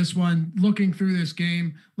trouble with this one, looking through this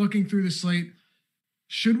game, looking through the slate.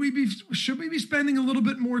 Should we be spending a little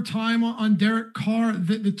bit more time on Derek Carr?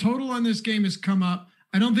 The total on this game has come up.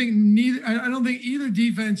 I don't think either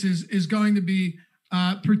defense is going to be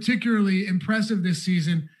particularly impressive this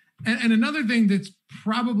season. And another thing that's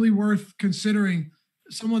probably worth considering,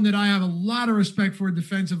 someone that I have a lot of respect for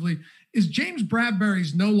defensively, is James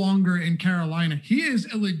Bradbury's no longer in Carolina. He is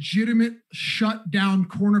a legitimate shutdown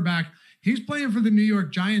cornerback. He's playing for the New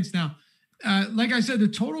York Giants now. Like I said, the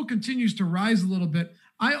total continues to rise a little bit.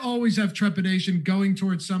 I always have trepidation going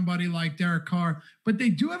towards somebody like Derek Carr, but they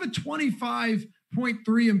do have a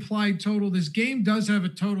 25.3 implied total. This game does have a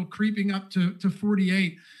total creeping up to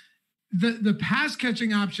 48. The pass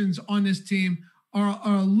catching options on this team are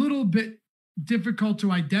a little bit difficult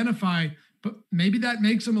to identify, but maybe that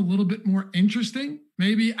makes them a little bit more interesting.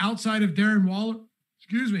 Maybe outside of Darren Waller,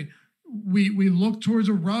 we look towards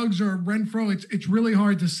a Ruggs or a Renfro. It's really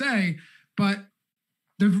hard to say, but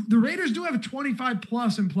the Raiders do have a 25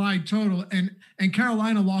 plus implied total, and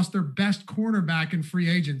Carolina lost their best cornerback in free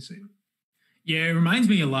agency. Yeah, it reminds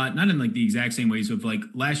me a lot, not in like the exact same ways of like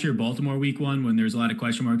last year, Baltimore week 1, when there's a lot of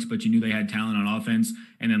question marks, but you knew they had talent on offense,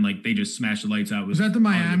 and then like they just smashed the lights out. Was that the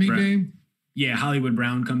Miami game? Yeah, Hollywood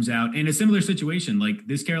Brown comes out in a similar situation. Like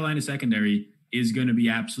this Carolina secondary is going to be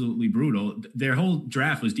absolutely brutal. Their whole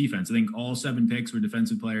draft was defense. I think all 7 picks were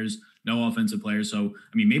defensive players, no offensive players. So,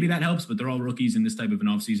 I mean, maybe that helps, but they're all rookies in this type of an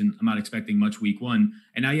offseason. I'm not expecting much week 1.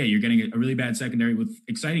 And now, yeah, you're getting a really bad secondary with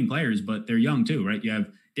exciting players, but they're young too, right? You have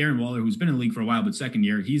Darren Waller, who's been in the league for a while, but second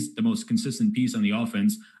year, he's the most consistent piece on the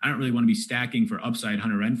offense. I don't really want to be stacking for upside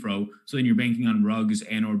Hunter Renfro. So then you're banking on Ruggs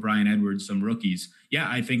and or Brian Edwards, some rookies. Yeah,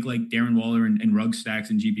 I think like Darren Waller and Ruggs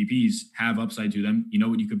stacks and GPPs have upside to them. You know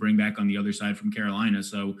what you could bring back on the other side from Carolina.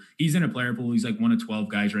 So he's in a player pool. He's like one of 12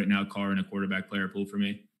 guys right now, Carr in a quarterback player pool for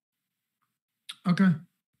me. Okay.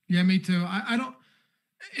 Yeah, me too. I don't.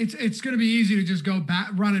 It's going to be easy to just go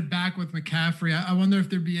back, run it back with McCaffrey. I wonder if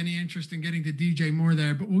there'd be any interest in getting to DJ Moore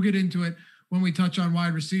there, but we'll get into it when we touch on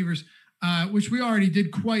wide receivers, which we already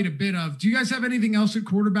did quite a bit of. Do you guys have anything else at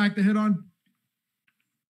quarterback to hit on?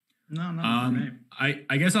 No.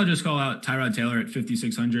 I guess I'll just call out Tyrod Taylor at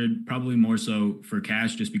 5,600, probably more so for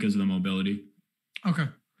cash just because of the mobility. Okay.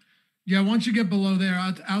 Yeah. Once you get below there,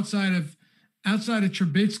 outside of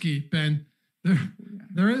Trubisky, Ben,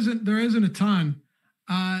 there isn't a ton.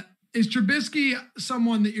 Is Trubisky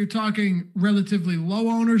someone that you're talking relatively low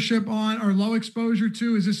ownership on or low exposure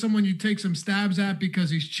to? Is this someone you take some stabs at because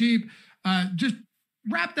he's cheap? Just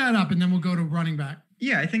wrap that up and then we'll go to running back.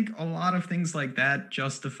 Yeah, I think a lot of things like that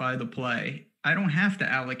justify the play. I don't have to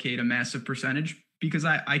allocate a massive percentage because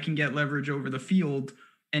I can get leverage over the field.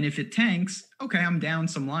 And if it tanks, okay, I'm down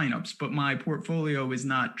some lineups, but my portfolio is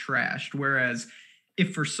not trashed. Whereas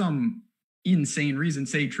if for some insane reason,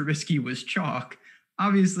 say Trubisky was chalk,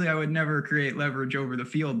 obviously I would never create leverage over the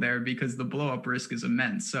field there because the blow up risk is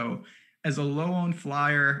immense. So as a low owned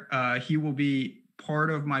flyer, he will be part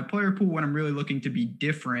of my player pool when I'm really looking to be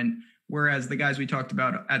different. Whereas the guys we talked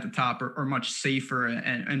about at the top are much safer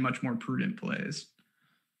and much more prudent plays.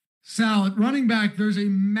 Sal, at running back, there's a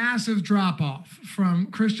massive drop-off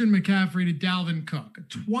from Christian McCaffrey to Dalvin Cook, a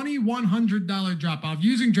 $2,100 drop-off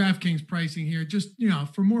using DraftKings pricing here, just,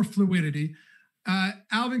 for more fluidity.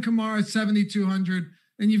 Alvin Kamara at 7,200.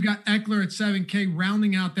 Then you've got Eckler at 7K,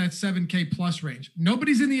 rounding out that 7K plus range.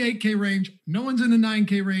 Nobody's in the 8K range. No one's in the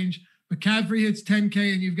 9K range. McCaffrey hits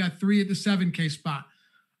 10K, and you've got 3 at the 7K spot.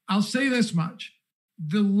 I'll say this much.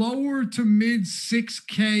 The lower to mid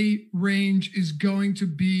 6K range is going to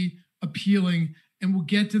be appealing, and we'll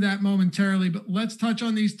get to that momentarily. But let's touch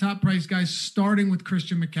on these top price guys, starting with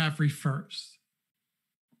Christian McCaffrey first.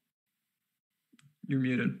 You're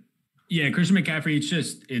muted. Yeah, Christian McCaffrey,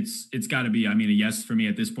 it's got to be, a yes for me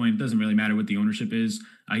at this point. It doesn't really matter what the ownership is.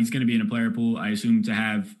 He's going to be in a player pool, I assume, to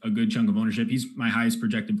have a good chunk of ownership. He's my highest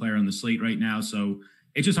projected player on the slate right now, so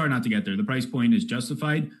it's just hard not to get there. The price point is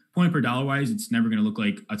justified. Point per dollar wise, it's never going to look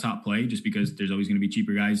like a top play just because there's always going to be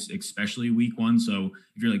cheaper guys, especially week 1. So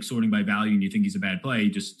if you're like sorting by value and you think he's a bad play,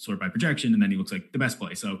 just sort by projection and then he looks like the best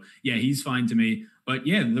play. So yeah, he's fine to me. But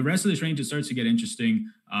yeah, the rest of this range, it starts to get interesting.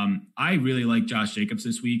 I really like Josh Jacobs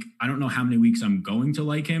this week. I don't know how many weeks I'm going to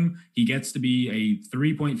like him. He gets to be a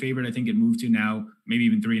 3-point favorite. I think it moved to now, maybe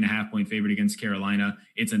even 3.5-point favorite against Carolina.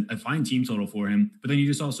 It's a fine team total for him. But then you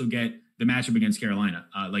just also get the matchup against Carolina.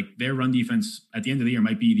 Like their run defense at the end of the year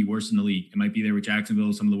might be the worst in the league. It might be there with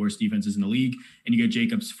Jacksonville, some of the worst defenses in the league. And you get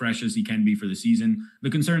Jacobs fresh as he can be for the season. The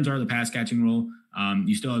concerns are the pass catching role.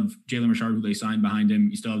 You still have Jalen Richard, who they signed behind him.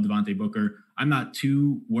 You still have Devontae Booker. I'm not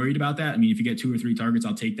too worried about that. I mean, if you get 2 or 3 targets,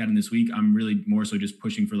 I'll take that in this week. I'm really more so just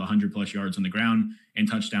pushing for the 100+ yards on the ground and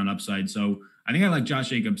touchdown upside. So I think I like Josh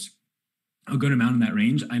Jacobs a good amount in that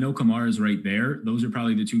range. I know Kamara is right there. Those are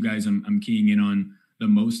probably the 2 guys I'm keying in on the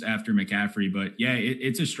most after McCaffrey. But yeah,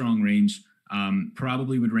 it's a strong range.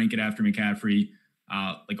 Probably would rank it after McCaffrey,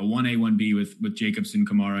 like a 1A, 1B with Jacobs and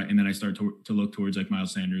Kamara. And then I start to look towards like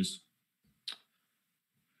Miles Sanders.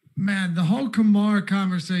 Man, the whole Kamara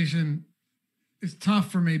conversation is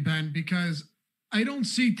tough for me, Ben, because I don't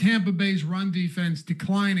see Tampa Bay's run defense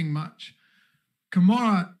declining much.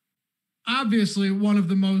 Kamara, obviously one of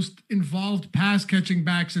the most involved pass catching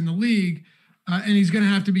backs in the league, and he's going to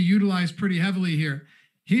have to be utilized pretty heavily here.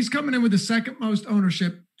 He's coming in with the second most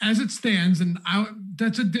ownership as it stands, and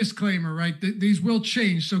that's a disclaimer, right? These will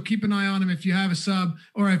change, so keep an eye on him if you have a sub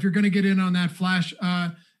or if you're going to get in on that flash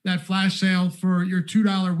sale for your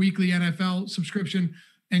 $2 weekly NFL subscription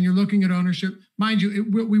and you're looking at ownership. Mind you,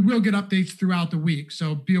 we will get updates throughout the week,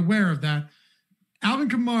 so be aware of that. Alvin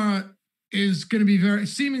Kamara is going to be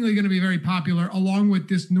seemingly going to be very popular along with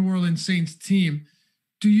this New Orleans Saints team.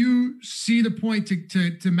 Do you see the point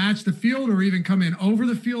to match the field or even come in over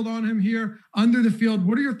the field on him here, under the field?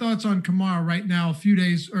 What are your thoughts on Kamara right now, a few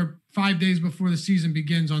days or 5 days before the season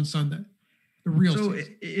begins on Sunday? The real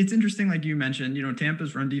season. It's interesting, like you mentioned,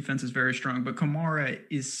 Tampa's run defense is very strong, but Kamara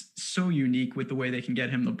is so unique with the way they can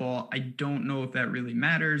get him the ball. I don't know if that really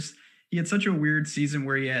matters. He had such a weird season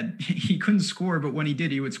where he couldn't score, but when he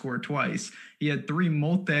did, he would score twice. He had 3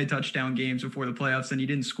 multi-touchdown games before the playoffs, and he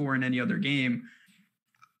didn't score in any other game.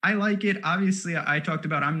 I like it. Obviously, I talked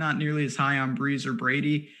about I'm not nearly as high on Breeze or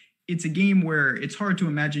Brady. It's a game where it's hard to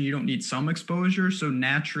imagine you don't need some exposure, so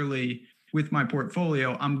naturally, with my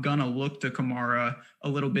portfolio, I'm going to look to Kamara a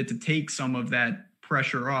little bit to take some of that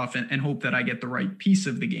pressure off and hope that I get the right piece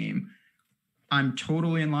of the game. I'm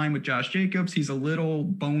totally in line with Josh Jacobs. He's a little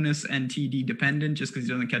bonus and TD dependent just because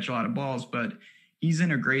he doesn't catch a lot of balls, but he's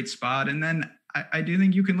in a great spot. And then I do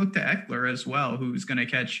think you can look to Eckler as well, who's going to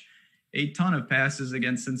catch a ton of passes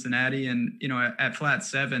against Cincinnati. And, at flat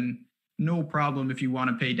 7, no problem if you want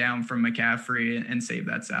to pay down from McCaffrey and save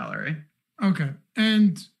that salary. Okay.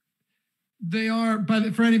 And they are,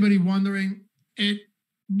 but for anybody wondering, it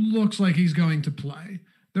looks like he's going to play.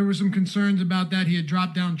 There were some concerns about that. He had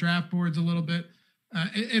dropped down draft boards a little bit.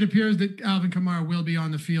 It appears that Alvin Kamara will be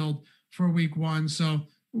on the field for week 1. So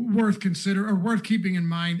worth keeping in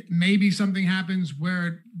mind. Maybe something happens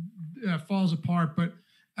where it falls apart, but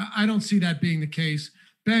I don't see that being the case.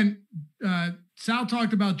 Ben, Sal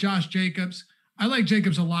talked about Josh Jacobs. I like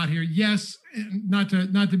Jacobs a lot here. Yes, not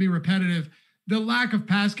to be repetitive. The lack of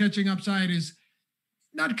pass catching upside is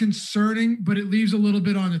not concerning, but it leaves a little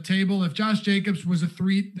bit on the table. If Josh Jacobs was a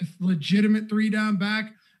legitimate 3-down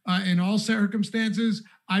back in all circumstances,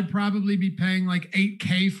 I'd probably be paying like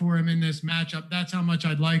 $8K for him in this matchup. That's how much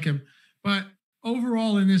I'd like him. But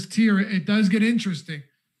overall in this tier, it does get interesting.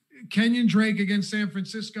 Kenyon Drake against San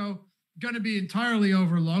Francisco, going to be entirely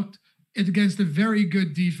overlooked. It's against a very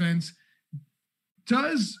good defense.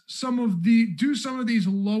 Do some of these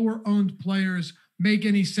lower owned players make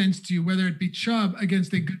any sense to you, whether it be Chubb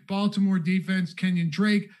against a good Baltimore defense, Kenyon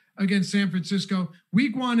Drake against San Francisco?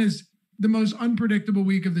 Week 1 is the most unpredictable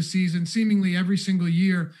week of the season, seemingly every single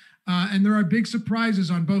year. And there are big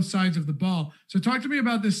surprises on both sides of the ball. So talk to me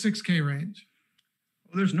about this 6K range.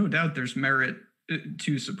 Well, there's no doubt there's merit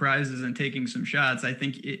to surprises and taking some shots. I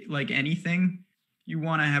think like anything, you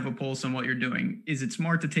want to have a pulse on what you're doing. Is it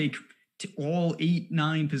smart to take all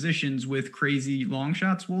 8-9 positions with crazy long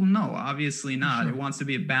shots? Well, no, obviously not. Sure. It wants to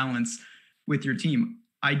be a balance with your team.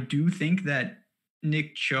 I do think that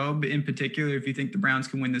Nick Chubb in particular, if you think the Browns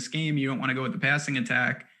can win this game, you don't want to go with the passing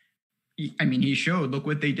attack. He showed, look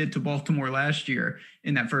what they did to Baltimore last year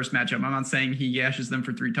in that first matchup. I'm not saying he gashes them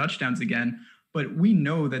for 3 touchdowns again, but we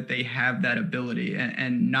know that they have that ability,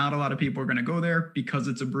 and not a lot of people are going to go there because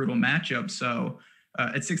it's a brutal matchup. So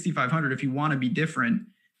at 6,500, if you want to be different,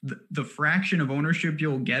 the fraction of ownership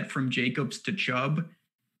you'll get from Jacobs to Chubb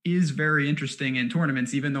is very interesting in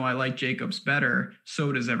tournaments. Even though I like Jacobs better,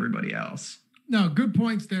 so does everybody else. No, good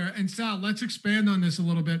points there. And Sal, let's expand on this a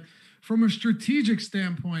little bit. From a strategic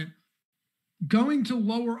standpoint, going to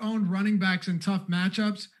lower owned running backs in tough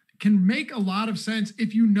matchups can make a lot of sense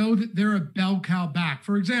if you know that they're a bell cow back.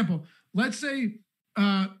 For example, let's say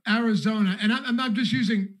Arizona, and I'm not just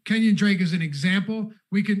using Kenyon Drake as an example.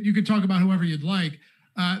 You can talk about whoever you'd like.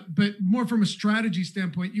 But more from a strategy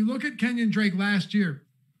standpoint, you look at Kenyon Drake last year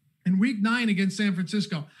in week 9 against San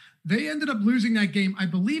Francisco. They ended up losing that game. I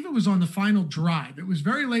believe it was on the final drive. It was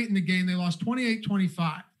very late in the game. They lost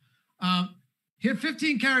 28-25. He had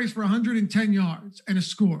 15 carries for 110 yards and a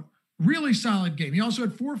score. Really solid game. He also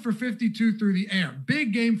had 4 for 52 through the air.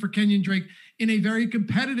 Big game for Kenyon Drake in a very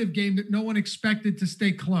competitive game that no one expected to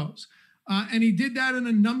stay close. And he did that in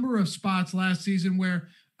a number of spots last season where,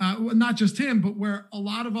 not just him, but where a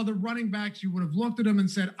lot of other running backs, you would have looked at them and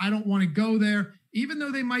said, I don't want to go there, even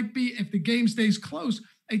though they might be, if the game stays close,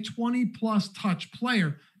 a 20-plus touch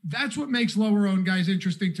player. That's what makes lower-owned guys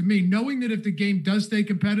interesting to me, knowing that if the game does stay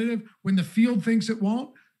competitive, when the field thinks it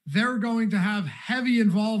won't, they're going to have heavy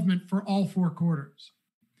involvement for all 4 quarters.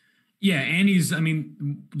 Yeah, and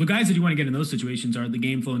the guys that you want to get in those situations are the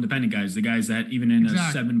game flow independent guys, the guys that even in a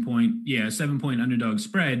 7-point underdog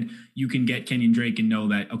spread, you can get Kenyon Drake and know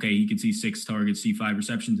that, okay, he can see 6 targets, see 5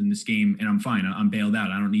 receptions in this game, and I'm fine. I'm bailed out.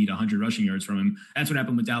 I don't need 100 rushing yards from him. That's what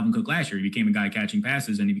happened with Dalvin Cook last year. He became a guy catching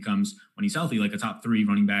passes, and he becomes, when he's healthy, like a top 3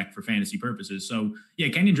 running back for fantasy purposes. So, yeah,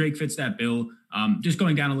 Kenyon Drake fits that bill. Just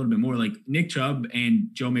going down a little bit more, like Nick Chubb and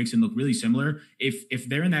Joe Mixon look really similar. If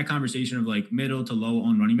they're in that conversation of like middle to low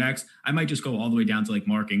on running backs, I might just go all the way down to like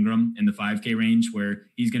Mark Ingram in the 5K range, where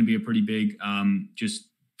he's going to be a pretty big just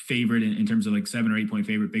favorite in terms of like 7 or 8 point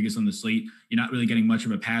favorite, biggest on the slate. You're not really getting much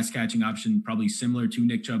of a pass catching option, probably similar to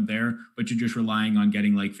Nick Chubb there, but you're just relying on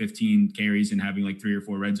getting like 15 carries and having like 3 or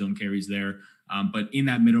 4 red zone carries there. But in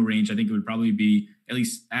that middle range, I think it would probably be at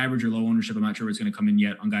least average or low ownership. I'm not sure what's going to come in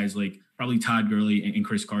yet on guys like probably Todd Gurley and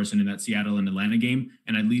Chris Carson in that Seattle and Atlanta game.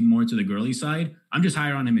 And I'd lean more to the Gurley side. I'm just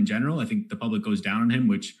higher on him in general. I think the public goes down on him,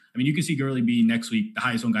 which, I mean, you can see Gurley be next week the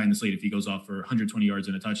highest owned guy in the slate if he goes off for 120 yards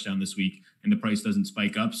and a touchdown this week and the price doesn't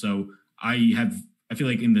spike up. So I feel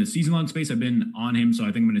like in the season long space, I've been on him. So I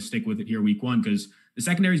think I'm going to stick with it here week 1 because the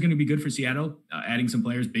secondary is going to be good for Seattle, adding some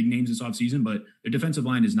players, big names this offseason, but their defensive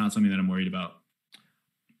line is not something that I'm worried about.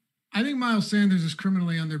 I think Miles Sanders is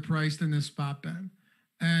criminally underpriced in this spot, Ben.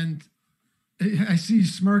 And I see you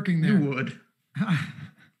smirking there. You would.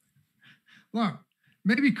 Look,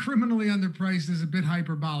 maybe criminally underpriced is a bit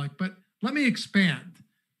hyperbolic, but let me expand.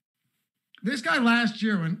 This guy last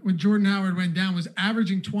year, when Jordan Howard went down, was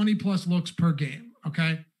averaging 20-plus looks per game,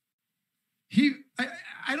 okay?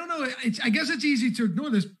 I don't know. I guess it's easy to ignore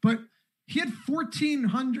this, but he had more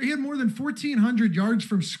than 1,400 yards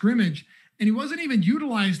from scrimmage, and he wasn't even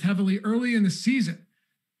utilized heavily early in the season.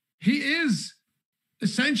 He is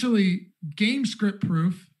essentially game script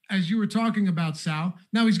proof, as you were talking about, Sal.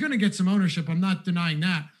 Now, he's going to get some ownership. I'm not denying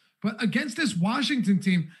that. But against this Washington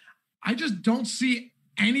team, I just don't see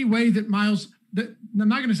any way that I'm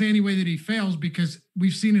not going to say any way that he fails, because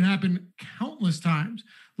we've seen it happen countless times.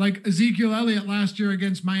 Like Ezekiel Elliott last year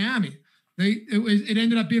against Miami. It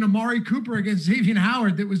ended up being Amari Cooper against Xavier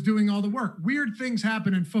Howard that was doing all the work. Weird things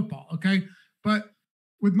happen in football, okay? But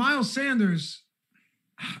with Miles Sanders,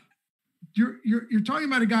 you're talking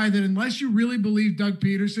about a guy that, unless you really believe Doug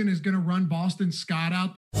Peterson is going to run Boston Scott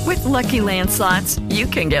out. With Lucky Land Slots, you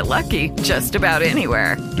can get lucky just about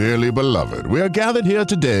anywhere. Dearly beloved, we are gathered here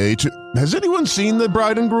today to... Has anyone seen the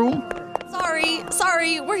bride and groom?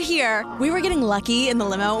 Sorry, we're here. We were getting lucky in the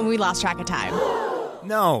limo and we lost track of time.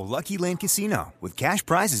 No, Lucky Land Casino, with cash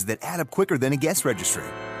prizes that add up quicker than a guest registry.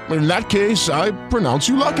 In that case, I pronounce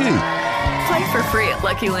you lucky. Play for free at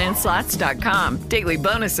LuckyLandSlots.com. Daily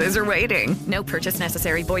bonuses are waiting. No purchase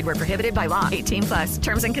necessary. Void where prohibited by law. 18+.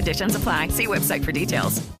 Terms and conditions apply. See website for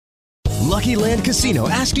details. Lucky Land Casino,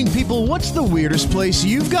 asking people, what's the weirdest place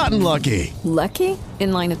you've gotten lucky? Lucky?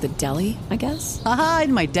 In line at the deli, I guess? Aha,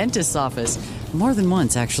 in my dentist's office. More than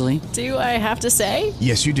once, actually. Do I have to say?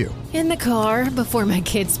 Yes, you do. In the car before my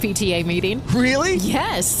kids' PTA meeting. Really?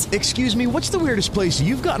 Yes. Excuse me, what's the weirdest place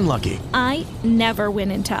you've gotten lucky? I never win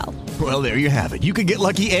and tell. Well, there you have it. You can get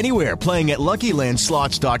lucky anywhere, playing at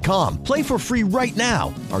LuckyLandSlots.com. Play for free right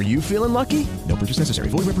now. Are you feeling lucky? No purchase necessary.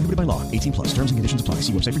 Void where prohibited by law. 18+. Terms and conditions apply.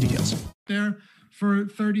 See website for details. There for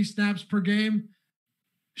 30 snaps per game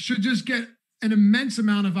should just get an immense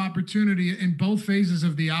amount of opportunity in both phases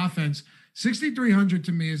of the offense. 6,300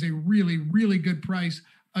 to me is a really, really good price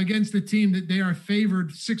against a team that they are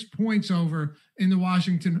favored 6 points over in the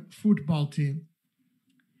Washington football team.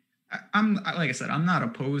 Like I said, I'm not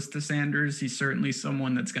opposed to Sanders. He's certainly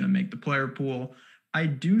someone that's going to make the player pool. I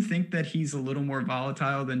do think that he's a little more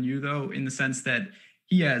volatile than you, though, in the sense that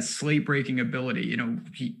he has slate breaking ability. You know,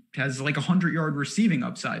 he has like 100-yard receiving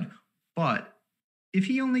upside, but if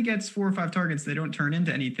he only gets 4 or 5 targets, they don't turn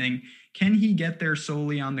into anything. Can he get there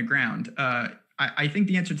solely on the ground? I think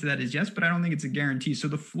the answer to that is yes, but I don't think it's a guarantee. So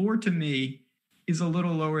the floor to me is a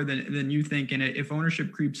little lower than you think. And if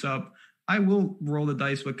ownership creeps up, I will roll the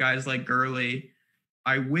dice with guys like Gurley.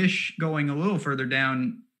 I wish, going a little further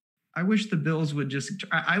down, I wish the Bills would just,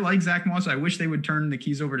 I like Zach Moss. I wish they would turn the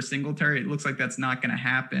keys over to Singletary. It looks like that's not going to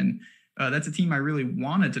happen. That's a team I really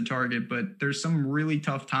wanted to target, but there's some really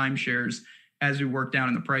tough timeshares as we work down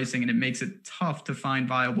in the pricing, and it makes it tough to find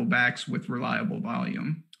viable backs with reliable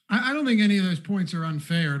volume. I don't think any of those points are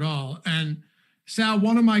unfair at all. And Sal,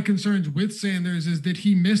 one of my concerns with Sanders is that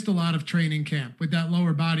he missed a lot of training camp with that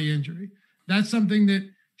lower body injury. That's something that,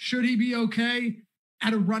 should he be okay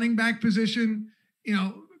at a running back position,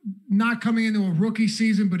 not coming into a rookie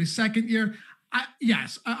season, but his second year,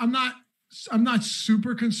 I'm not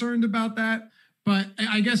super concerned about that. But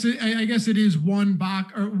I guess it is one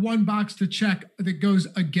box to check that goes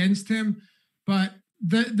against him. But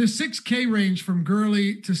the 6K range from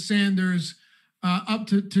Gurley to Sanders up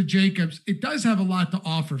to Jacobs, it does have a lot to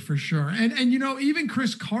offer for sure. And even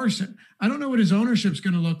Chris Carson, I don't know what his ownership's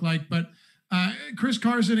going to look like, but Chris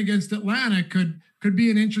Carson against Atlanta could be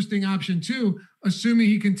an interesting option too, assuming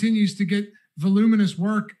he continues to get voluminous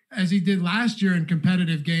work as he did last year in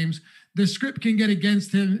competitive games. The script can get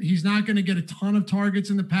against him. He's not going to get a ton of targets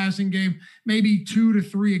in the passing game, maybe 2 to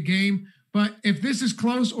 3 a game. But if this is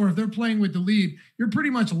close, or if they're playing with the lead, you're pretty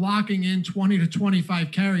much locking in 20 to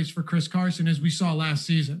 25 carries for Chris Carson, as we saw last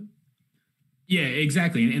season. Yeah,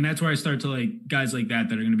 exactly. And that's where I start to like guys like that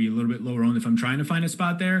are going to be a little bit lower owned if I'm trying to find a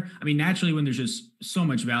spot there. I mean, naturally, when there's just so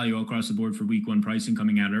much value across the board for week one pricing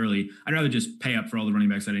coming out early, I'd rather just pay up for all the running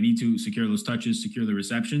backs that I need to, secure those touches, secure the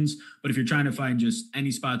receptions. But if you're trying to find just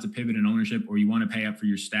any spot to pivot in ownership, or you want to pay up for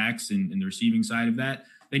your stacks and the receiving side of that,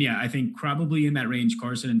 then yeah, I think probably in that range,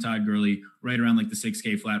 Carson and Todd Gurley, right around like the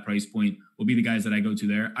 6K flat price point, will be the guys that I go to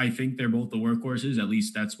there. I think they're both the workhorses. At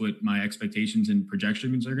least that's what my expectations and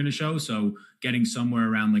projections are going to show. So getting somewhere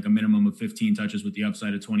around like a minimum of 15 touches with the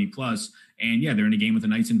upside of 20 plus. And yeah, they're in a game with a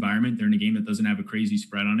nice environment. They're in a game that doesn't have a crazy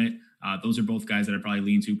spread on it. Those are both guys that I probably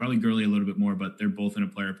lean to. Probably Gurley a little bit more, but they're both in a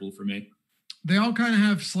player pool for me. They all kind of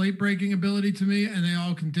have slate breaking ability to me, and they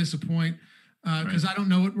all can disappoint because I don't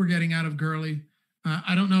know what we're getting out of Gurley.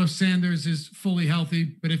 I don't know if Sanders is fully healthy,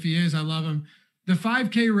 but if he is, I love him. The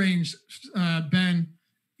 5K range, Ben,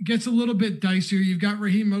 gets a little bit dicier. You've got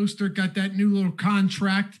Raheem Mostert, got that new little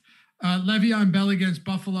contract. Le'Veon Bell against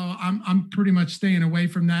Buffalo. I'm pretty much staying away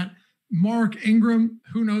from that. Mark Ingram,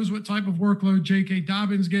 who knows what type of workload J.K.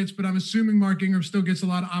 Dobbins gets, but I'm assuming Mark Ingram still gets a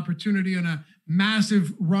lot of opportunity on a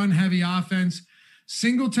massive run-heavy offense.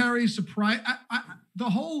 Singletary, surprise.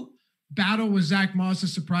 The whole battle with Zach Moss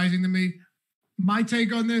is surprising to me. My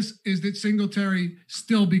take on this is that Singletary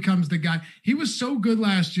still becomes the guy. He was so good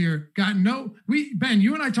last year. Ben,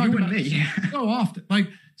 you and I talked about it so often. Like,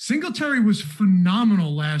 Singletary was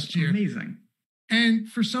phenomenal last year. Amazing. And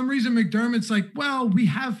for some reason, McDermott's like, well, we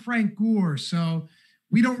have Frank Gore, so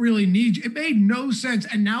we don't really need you. It made no sense.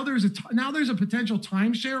 And now there's a potential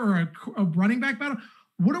timeshare or a running back battle.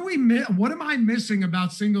 What am I missing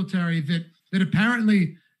about Singletary that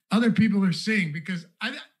apparently other people are seeing? Because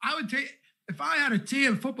I would take, if I had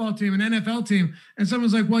a football team, an NFL team, and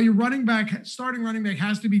someone's like, well, your starting running back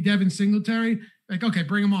has to be Devin Singletary. Like, okay,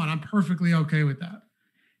 bring him on. I'm perfectly okay with that.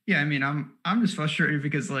 Yeah, I mean, I'm just frustrated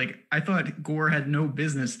because, like, I thought Gore had no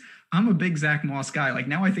business. I'm a big Zach Moss guy. Like,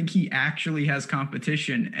 now I think he actually has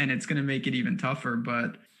competition, and it's going to make it even tougher.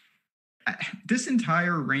 But this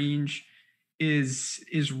entire range is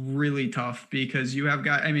really tough because you've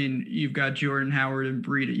got Jordan Howard and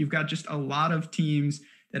Breida. You've got just a lot of teams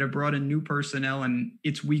that have brought in new personnel, and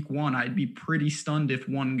it's week one. I'd be pretty stunned if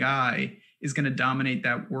one guy is going to dominate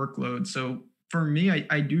that workload. So for me,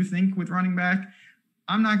 I do think with running back,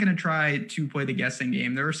 I'm not going to try to play the guessing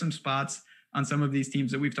game. There are some spots on some of these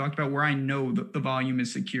teams that we've talked about where I know the volume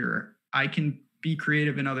is secure. I can be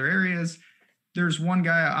creative in other areas. There's one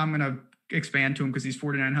guy I'm going to expand to him because he's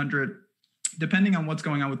 4,900. Depending on what's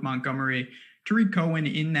going on with Montgomery, Tariq Cohen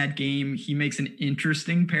in that game, he makes an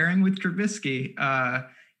interesting pairing with Trubisky.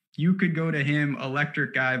 You could go to him,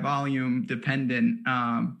 electric guy, volume dependent,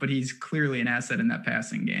 but he's clearly an asset in that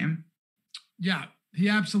passing game. Yeah, he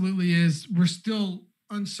absolutely is. We're still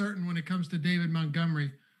uncertain when it comes to David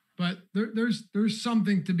Montgomery, but there's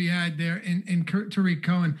something to be had there in Tariq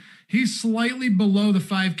Cohen. He's slightly below the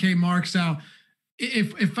 5K mark. So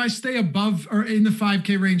if I stay above or in the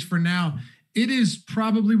 5K range for now, it is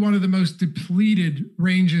probably one of the most depleted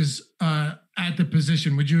ranges at the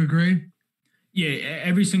position. Would you agree? Yeah,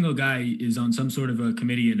 every single guy is on some sort of a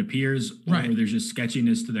committee, it appears, right, or there's just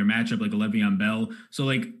sketchiness to their matchup, like a Le'Veon Bell. So,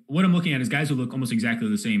 like, what I'm looking at is guys who look almost exactly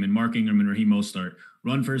the same, and Mark Ingram and Raheem Mostert.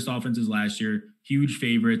 Run-first offenses last year, huge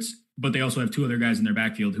favorites, but they also have two other guys in their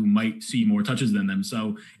backfield who might see more touches than them.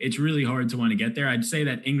 So it's really hard to want to get there. I'd say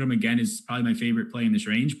that Ingram, again, is probably my favorite play in this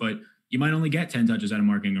range, but you might only get 10 touches out of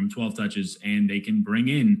Mark Ingram, 12 touches, and they can bring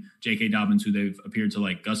in J.K. Dobbins, who they've appeared to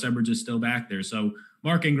like. Gus Edwards is still back there. So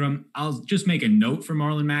Mark Ingram, I'll just make a note for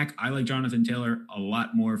Marlon Mack. I like Jonathan Taylor a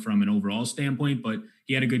lot more from an overall standpoint, but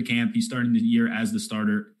he had a good camp. He's starting the year as the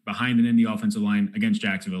starter behind an Indy offensive line against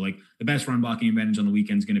Jacksonville. Like, the best run blocking advantage on the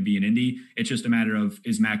weekend is going to be in Indy. It's just a matter of,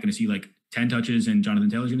 is Mack going to see like 10 touches and Jonathan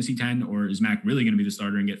Taylor's going to see 10, or is Mack really going to be the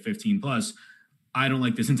starter and get 15 plus? I don't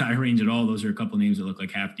like this entire range at all. Those are a couple names that look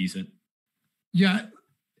like half decent. Yeah.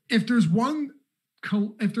 If there's one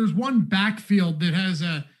backfield that has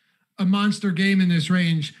a monster game in this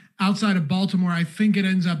range outside of Baltimore, I think it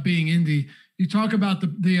ends up being Indy. You talk about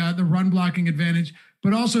the run blocking advantage,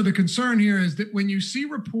 but also the concern here is that when you see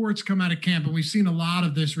reports come out of camp, and we've seen a lot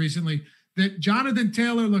of this recently, that Jonathan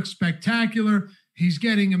Taylor looks spectacular. He's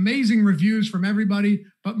getting amazing reviews from everybody,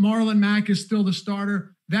 but Marlon Mack is still the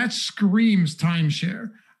starter. That screams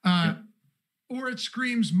timeshare. Or it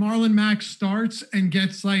screams Marlon Mack starts and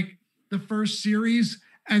gets like the first series,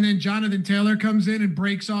 and then Jonathan Taylor comes in and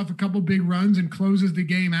breaks off a couple big runs and closes the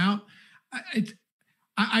game out.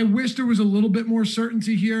 I wish there was a little bit more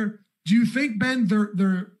certainty here. Do you think, Ben,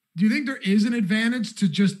 do you think there is an advantage to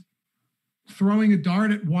just throwing a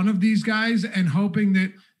dart at one of these guys and hoping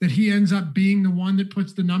that he ends up being the one that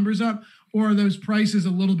puts the numbers up? Or are those prices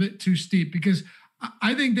a little bit too steep? Because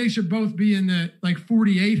I think they should both be in the like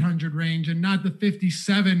 $4,800 range and not the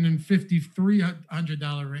 $5,700 and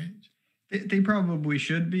 $5,300 range. They probably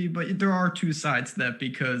should be, but there are two sides to that,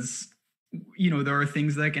 because, there are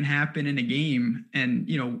things that can happen in a game, and,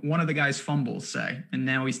 one of the guys fumbles, say, and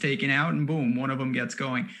now he's taken out and boom, one of them gets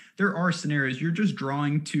going. There are scenarios you're just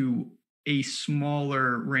drawing to a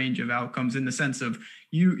smaller range of outcomes, in the sense of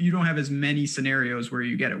you don't have as many scenarios where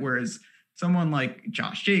you get it. Whereas someone like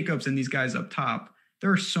Josh Jacobs and these guys up top,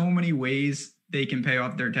 there are so many ways they can pay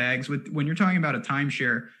off their tags. When you're talking about a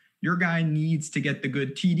timeshare, your guy needs to get the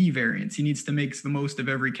good TD variance. He needs to make the most of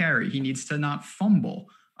every carry. He needs to not fumble.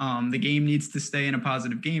 The game needs to stay in a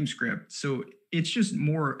positive game script. So it's just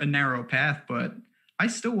more a narrow path, but I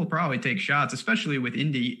still will probably take shots, especially with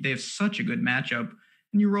Indy. They have such a good matchup,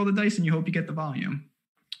 and you roll the dice and you hope you get the volume.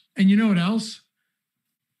 And you know what else?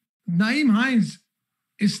 Nyheim Hines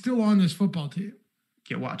is still on this football team.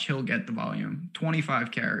 Yeah, watch, he'll get the volume.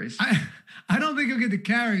 25 carries. I don't think he'll get the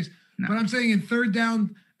carries, no. But I'm saying in third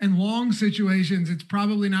down and long situations, it's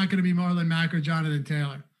probably not going to be Marlon Mack or Jonathan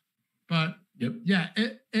Taylor. But yeah,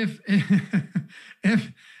 if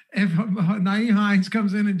Nyheim Hines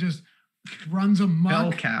comes in and just runs amok,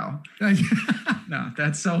 bell cow. No,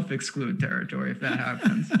 that's self-exclude territory if that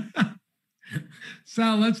happens.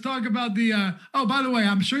 So let's talk about the. Oh, by the way,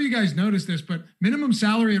 I'm sure you guys noticed this, but minimum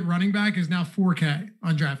salary at running back is now $4,000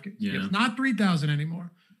 on DraftKings. Yeah. It's not $3,000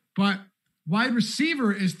 anymore. But wide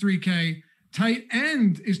receiver is $3,000. Tight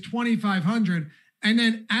end is $2,500, and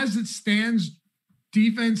then as it stands,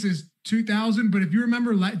 defense is $2,000. But if you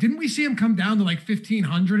remember, didn't we see him come down to like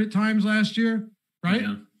 $1,500 at times last year? Right?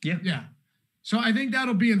 Yeah. So I think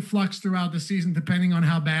that'll be in flux throughout the season, depending on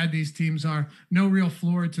how bad these teams are. No real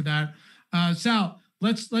floor to that. Sal,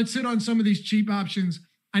 let's hit on some of these cheap options.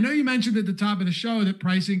 I know you mentioned at the top of the show that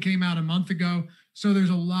pricing came out a month ago, so there's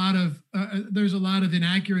a lot of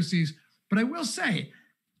inaccuracies. But I will say,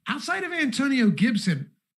 outside of Antonio Gibson,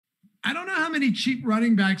 I don't know how many cheap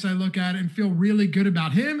running backs I look at and feel really good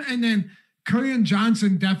about him. And then Kerryon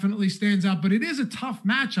Johnson definitely stands out, but it is a tough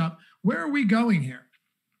matchup. Where are we going here?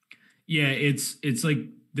 Yeah, it's like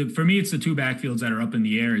for me, it's the two backfields that are up in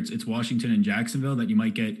the air. It's Washington and Jacksonville that you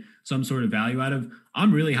might get some sort of value out of.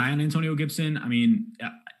 I'm really high on Antonio Gibson. I mean,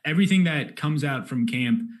 everything that comes out from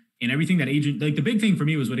camp and everything that the big thing for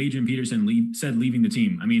me was what Adrian Peterson said leaving the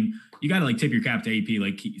team. I mean, you got to like tip your cap to AP.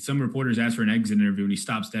 Like some reporters ask for an exit interview and he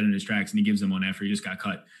stops dead in his tracks and he gives them one after he just got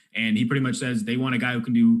cut. And he pretty much says they want a guy who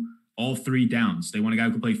can do all three downs. They want a guy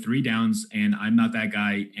who can play three downs, and I'm not that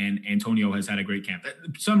guy. And Antonio has had a great camp.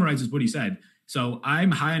 That summarizes what he said. So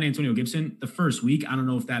I'm high on Antonio Gibson. The first week, I don't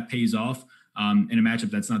know if that pays off in a matchup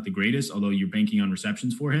that's not the greatest, although you're banking on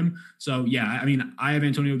receptions for him. So yeah, I mean, I have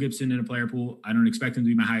Antonio Gibson in a player pool. I don't expect him to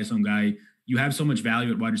be my highest owned guy. You have so much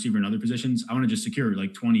value at wide receiver and other positions. I want to just secure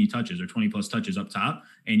like 20 touches or 20 plus touches up top,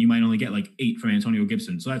 and you might only get like 8 from Antonio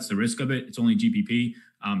Gibson. So that's the risk of it. It's only GPP.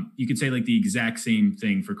 You could say like the exact same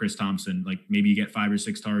thing for Chris Thompson. Like maybe you get 5 or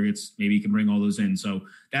 6 targets. Maybe you can bring all those in. So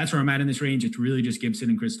that's where I'm at in this range. It's really just Gibson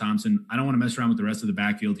and Chris Thompson. I don't want to mess around with the rest of the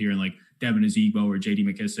backfield here and like Devin Ezigbo or JD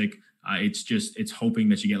McKissick. It's hoping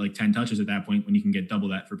that you get like 10 touches at that point when you can get double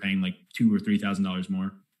that for paying like $2,000 or $3,000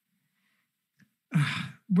 more.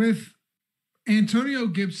 With Antonio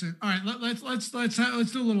Gibson. All right, let's do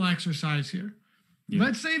a little exercise here. Yeah.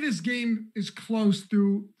 Let's say this game is close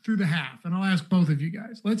through the half, and I'll ask both of you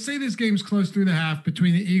guys. Let's say this game's close through the half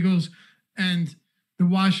between the Eagles and the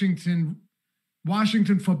Washington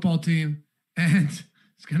Washington football team, and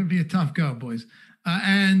it's going to be a tough go, boys.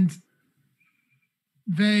 And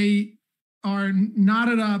they are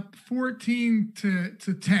knotted up 14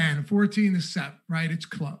 to 10, 14 to 7, right? It's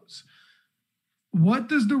close. What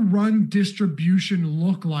does the run distribution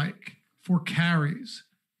look like for carries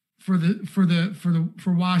for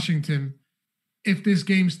Washington if this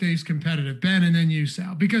game stays competitive? Ben, and then you,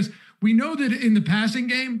 Sal, because we know that in the passing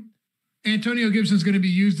game, Antonio Gibson is going to be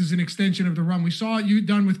used as an extension of the run. We saw it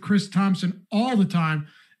done with Chris Thompson all the time,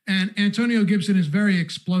 and Antonio Gibson is very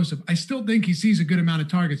explosive. I still think he sees a good amount of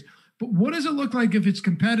targets, but what does it look like if it's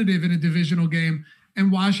competitive in a divisional game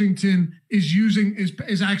and Washington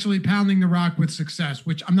is actually pounding the rock with success,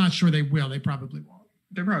 which I'm not sure they will. They probably won't.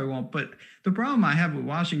 They probably won't. But the problem I have with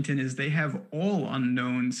Washington is they have all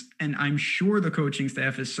unknowns, and I'm sure the coaching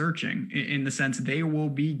staff is searching in the sense they will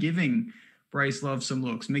be giving Bryce Love some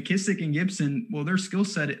looks. McKissick and Gibson, well, their skill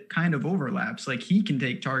set kind of overlaps. Like, he can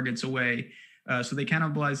take targets away, so they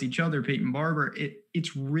cannibalize each other. Peyton Barber,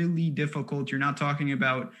 it's really difficult. You're not talking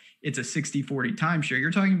about it's a 60-40 timeshare.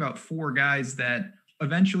 You're talking about 4 guys that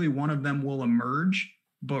eventually one of them will emerge.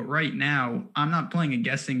 But right now, I'm not playing a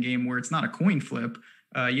guessing game where it's not a coin flip.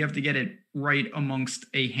 You have to get it right amongst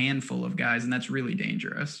a handful of guys, and that's really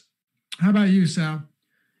dangerous. How about you, Sal?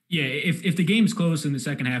 Yeah, if the game's close in the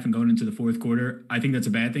second half and going into the fourth quarter, I think that's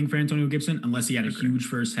a bad thing for Antonio Gibson, unless he had a huge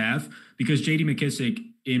first half, because J.D. McKissick,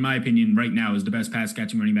 in my opinion, right now is the best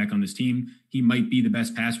pass-catching running back on this team. He might be the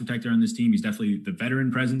best pass protector on this team. He's definitely the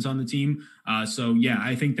veteran presence on the team. So, yeah,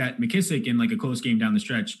 I think that McKissick in like a close game down the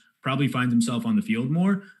stretch probably finds himself on the field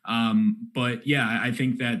more. But, yeah, I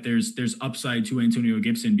think that there's upside to Antonio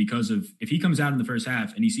Gibson because of if he comes out in the first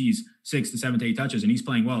half and he sees 6 to 7 to 8 touches and he's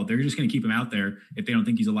playing well, they're just going to keep him out there if they don't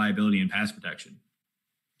think he's a liability in pass protection.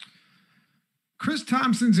 Chris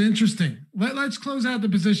Thompson's interesting. Let's close out the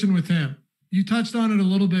position with him. You touched on it a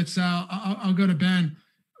little bit, Sal. I'll go to Ben.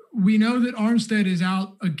 We know that Armstead is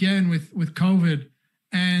out again with COVID,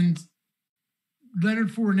 and Leonard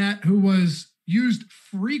Fournette, who was used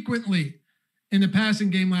frequently in the passing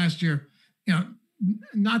game last year,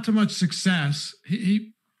 not too much success.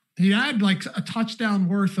 He had like a touchdown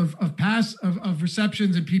worth of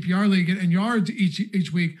receptions in PPR league and yards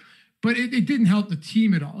each week, but it didn't help the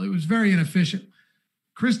team at all. It was very inefficient.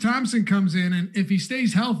 Chris Thompson comes in, and if he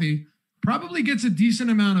stays healthy, probably gets a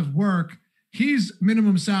decent amount of work. He's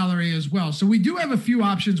minimum salary as well. So we do have a few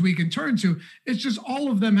options we can turn to. It's just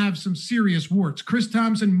all of them have some serious warts. Chris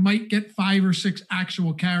Thompson might get 5 or 6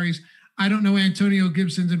 actual carries. I don't know Antonio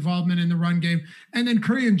Gibson's involvement in the run game. And then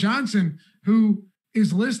Kerryon Johnson, who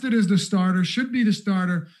is listed as the starter, should be the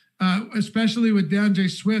starter, especially with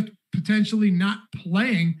DeAndre Swift potentially not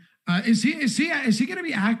playing. Is he going to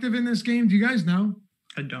be active in this game? Do you guys know?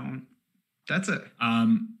 I don't. That's it.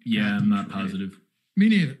 Yeah, I'm not positive. Me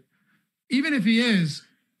neither. Even if he is,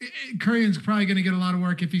 Kerryon's probably going to get a lot of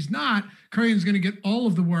work. If he's not, Kerryon's going to get all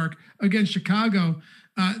of the work against Chicago.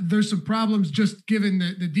 There's some problems just given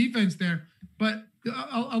the defense there. But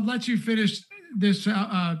I'll let you finish this,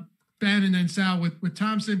 Ben, and then Sal with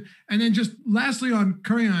Thompson. And then just lastly on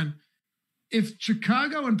Kerryon, if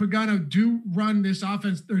Chicago and Pagano do run this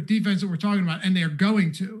offense or defense that we're talking about, and they're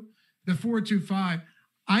going to, the 4-2-5,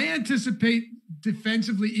 I anticipate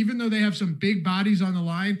defensively, even though they have some big bodies on the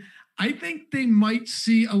line, I think they might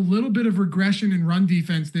see a little bit of regression in run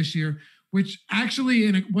defense this year, which actually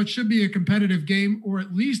in what should be a competitive game, or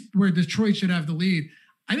at least where Detroit should have the lead,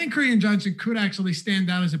 I think Kerryon Johnson could actually stand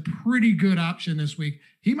out as a pretty good option this week.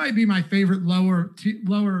 He might be my favorite lower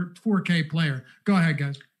 4K player. Go ahead,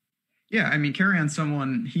 guys. Yeah, I mean, Kerryon's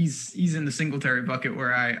someone, he's in the Singletary bucket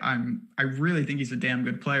where I really think he's a damn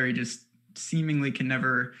good player. He just seemingly can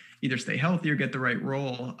never either stay healthy or get the right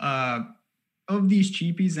role. Of these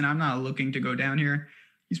cheapies, and I'm not looking to go down here,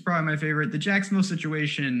 he's probably my favorite. The Jacksonville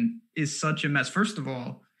situation is such a mess. First of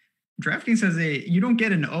all, DraftKings has you don't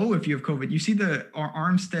get an O if you have COVID. You see the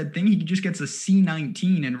Armstead thing, he just gets a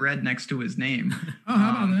C19 in red next to his name. Oh,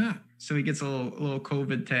 how about that? So he gets a little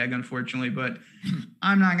COVID tag, unfortunately, but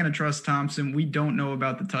I'm not going to trust Thompson. We don't know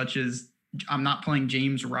about the touches. I'm not playing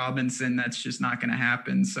James Robinson. That's just not going to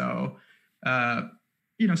happen. So,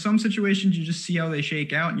 some situations you just see how they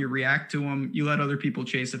shake out and you react to them. You let other people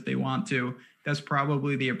chase if they want to. That's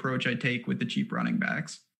probably the approach I take with the cheap running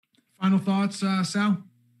backs. Final thoughts, Sal?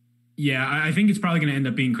 Yeah, I think it's probably going to end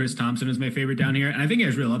up being Chris Thompson as my favorite down here. And I think he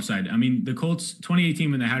has real upside. I mean, the Colts,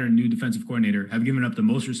 2018, when they had a new defensive coordinator, have given up the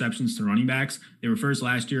most receptions to running backs. They were first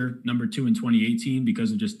last year, number 2 in 2018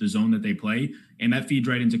 because of just the zone that they play. And that feeds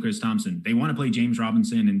right into Chris Thompson. They want to play James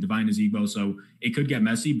Robinson and Devine Ezigbo, so it could get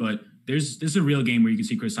messy, but this is a real game where you can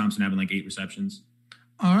see Chris Thompson having like 8 receptions.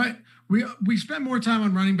 All right. We spend more time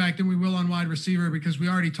on running back than we will on wide receiver because we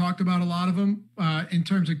already talked about a lot of them in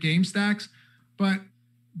terms of game stacks. But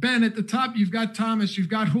Ben, at the top, you've got Thomas, you've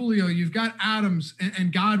got Julio, you've got Adams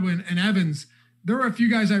and Godwin and Evans. There are a few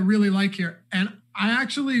guys I really like here. And I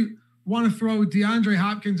actually want to throw DeAndre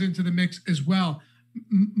Hopkins into the mix as well.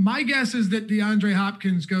 My guess is that DeAndre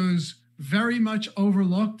Hopkins goes very much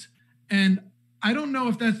overlooked. And I don't know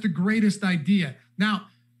if that's the greatest idea. Now,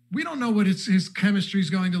 we don't know what his chemistry is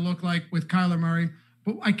going to look like with Kyler Murray,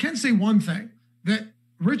 but I can say one thing, that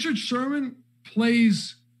Richard Sherman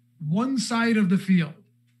plays one side of the field,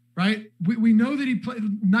 right? We know that he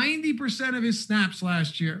played 90% of his snaps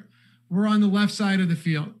last year were on the left side of the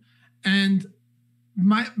field. And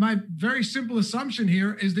my very simple assumption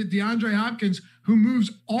here is that DeAndre Hopkins, who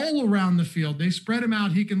moves all around the field, they spread him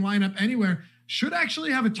out, he can line up anywhere, should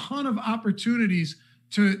actually have a ton of opportunities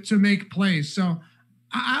to make plays. So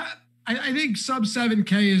I think sub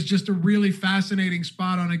 7K is just a really fascinating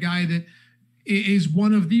spot on a guy that is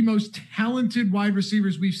one of the most talented wide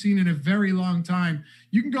receivers we've seen in a very long time.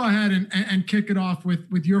 You can go ahead and kick it off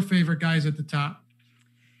with your favorite guys at the top.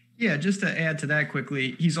 Yeah, just to add to that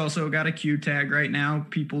quickly, he's also got a Q tag right now.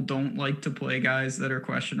 People don't like to play guys that are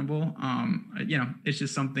questionable. It's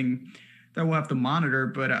just something that we'll have to monitor,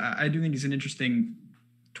 but I do think he's an interesting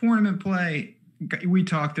tournament play. We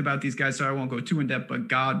talked about these guys, so I won't go too in depth, but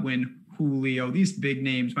Godwin, Julio, these big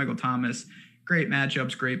names, Michael Thomas, great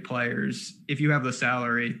matchups, great players. If you have the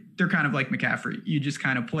salary, they're kind of like McCaffrey. You just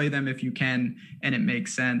kind of play them if you can, and it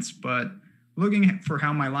makes sense. But looking for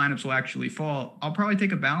how my lineups will actually fall, I'll probably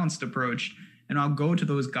take a balanced approach, and I'll go to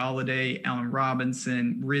those Galladay, Allen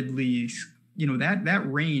Robinson, Ridley. That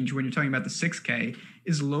range when you're talking about the 6K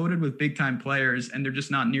is loaded with big-time players, and they're just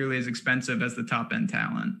not nearly as expensive as the top-end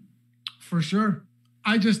talent. For sure.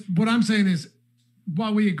 What I'm saying is,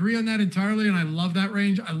 while we agree on that entirely, and I love that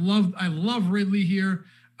range, I love Ridley here.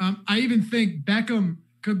 I even think Beckham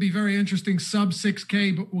could be very interesting, sub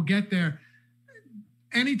 6K, but we'll get there.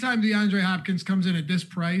 Anytime DeAndre Hopkins comes in at this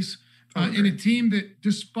price, in a team that,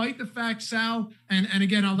 despite the fact, Sal, and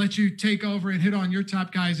again, I'll let you take over and hit on your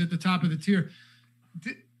top guys at the top of the tier.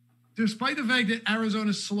 Despite the fact that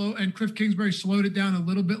Arizona's slow and Cliff Kingsbury slowed it down a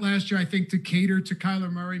little bit last year, I think to cater to Kyler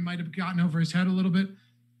Murray might have gotten over his head a little bit.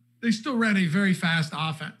 They still ran a very fast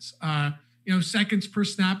offense. Seconds per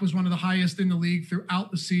snap was one of the highest in the league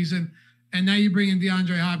throughout the season. And now you bring in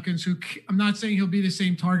DeAndre Hopkins, who I'm not saying he'll be the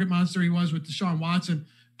same target monster he was with Deshaun Watson,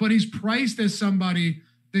 but he's priced as somebody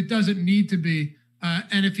that doesn't need to be.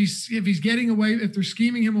 And if he's getting away, if they're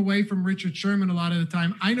scheming him away from Richard Sherman a lot of the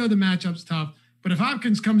time, I know the matchup's tough. But if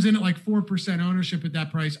Hopkins comes in at like 4% ownership at that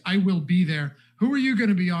price, I will be there. Who are you going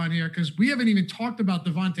to be on here? Because we haven't even talked about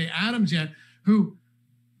Devontae Adams yet, who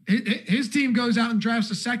his team goes out and drafts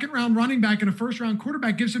a second-round running back and a first-round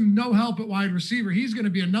quarterback, gives him no help at wide receiver. He's going to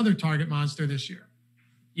be another target monster this year.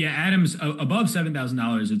 Yeah, Adams above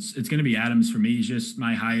 $7,000. It's going to be Adams for me. He's just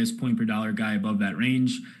my highest point per dollar guy above that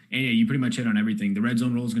range. And yeah, you pretty much hit on everything. The red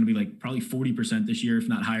zone role is going to be like probably 40% this year, if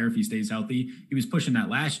not higher, if he stays healthy. He was pushing that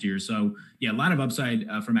last year. So yeah, a lot of upside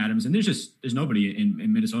from Adams. And there's nobody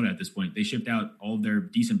in Minnesota at this point. They shipped out all of their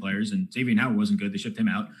decent players, and Xavier Howard wasn't good. They shipped him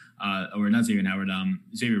out, or not Xavier Howard,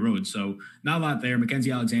 Xavier Rhodes. So not a lot there.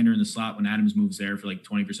 Mackenzie Alexander in the slot when Adams moves there for like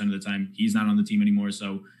 20% of the time. He's not on the team anymore.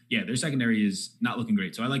 So yeah, their secondary is not looking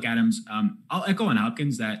great. So I like Adams. I'll echo on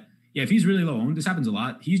Hopkins that, yeah, if he's really low owned, this happens a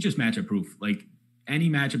lot. He's just matchup proof. Like any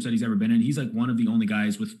matchups that he's ever been in, he's like one of the only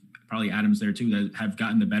guys with probably Adams there too that have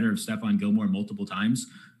gotten the better of Stephon Gilmore multiple times.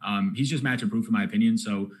 He's just matchup proof in my opinion.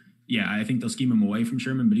 So yeah, I think they'll scheme him away from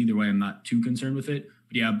Sherman, but either way, I'm not too concerned with it.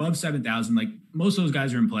 But yeah, above 7,000, like most of those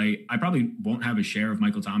guys are in play. I probably won't have a share of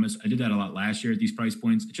Michael Thomas. I did that a lot last year at these price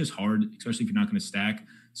points. It's just hard, especially if you're not going to stack.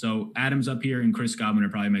 So Adams up here and Chris Godwin are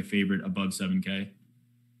probably my favorite above 7K.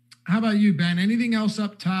 How about you, Ben? Anything else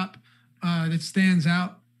up top that stands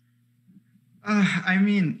out?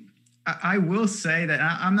 I will say that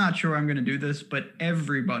I'm not sure I'm going to do this, but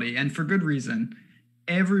everybody, and for good reason,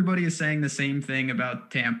 everybody is saying the same thing about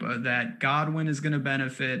Tampa, that Godwin is going to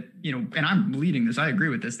benefit, and I'm leading this. I agree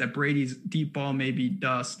with this, that Brady's deep ball may be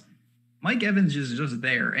dust. Mike Evans is just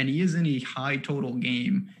there, and he is in a high total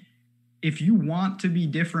game. If you want to be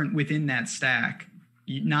different within that stack,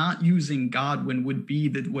 not using Godwin would be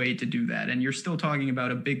the way to do that. And you're still talking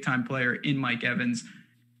about a big time player in Mike Evans.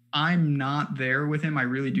 I'm not there with him. I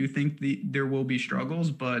really do think there will be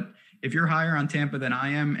struggles, but if you're higher on Tampa than I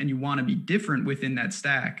am and you want to be different within that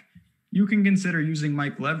stack, you can consider using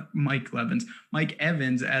Mike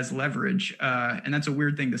Evans as leverage. And that's a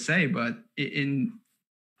weird thing to say, but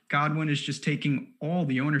Godwin is just taking all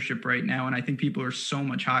the ownership right now. And I think people are so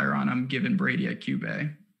much higher on him given Brady at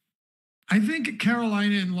QB. I think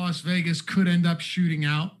Carolina and Las Vegas could end up shooting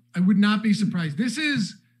out. I would not be surprised. This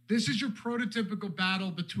is your prototypical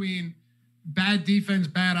battle between bad defense,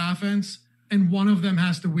 bad offense, and one of them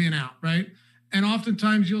has to win out, right? And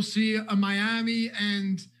oftentimes you'll see a Miami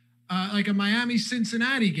and like a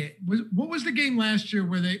Miami-Cincinnati game. What was the game last year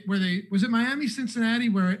where they was it Miami-Cincinnati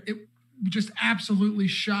where it just absolutely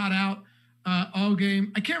shot out all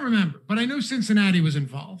game? I can't remember, but I know Cincinnati was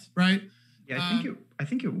involved, right? Yeah, I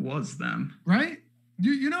think it was them. Right?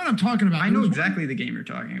 You know what I'm talking about. I know exactly the game you're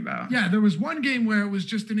talking about. Yeah, there was one game where it was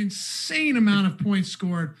just an insane amount of points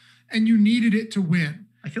scored and you needed it to win.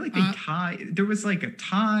 I feel like they tied. There was like a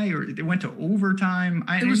tie or they went to overtime.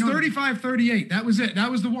 It was 35-38. That was it. That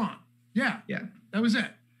was the one. Yeah. Yeah. That was it.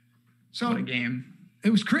 So what a game. It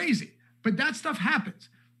was crazy. But that stuff happens.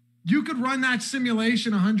 You could run that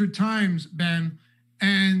simulation 100 times, Ben,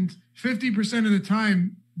 and 50% of the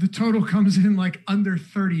time, the total comes in like under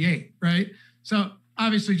 38, right? So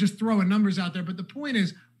obviously just throwing numbers out there. But the point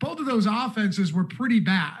is, both of those offenses were pretty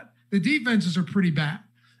bad. The defenses are pretty bad.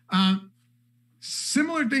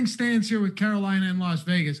 Similar thing stands here with Carolina and Las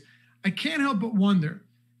Vegas. I can't help but wonder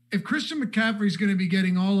if Christian McCaffrey is going to be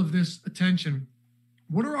getting all of this attention.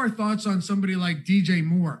 What are our thoughts on somebody like DJ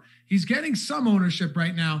Moore? He's getting some ownership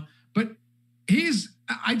right now, but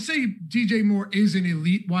I'd say DJ Moore is an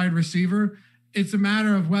elite wide receiver. It's a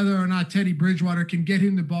matter of whether or not Teddy Bridgewater can get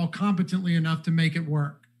him the ball competently enough to make it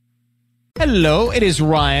work. Hello, it is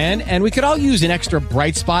Ryan, and we could all use an extra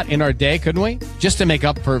bright spot in our day, couldn't we? Just to make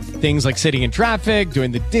up for things like sitting in traffic,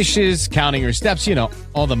 doing the dishes, counting your steps,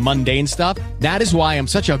 all the mundane stuff. That is why I'm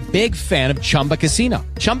such a big fan of Chumba Casino.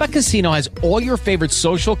 Chumba Casino has all your favorite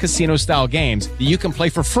social casino-style games that you can play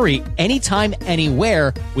for free anytime,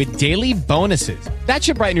 anywhere with daily bonuses. That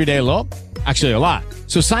should brighten your day a little. Actually, a lot.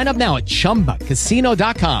 So sign up now at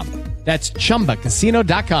ChumbaCasino.com. That's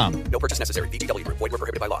ChumbaCasino.com. No purchase necessary. VGW Group. Void where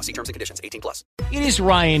prohibited by law. See terms and conditions. 18+. It is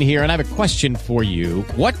Ryan here, and I have a question for you.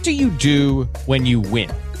 What do you do when you win?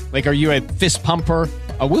 Like, are you a fist pumper,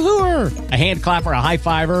 a woohooer, a hand clapper, a high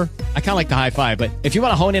fiver? I kind of like the high five, but if you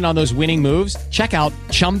want to hone in on those winning moves, check out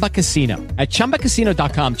Chumba Casino. At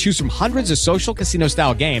ChumbaCasino.com, choose from hundreds of social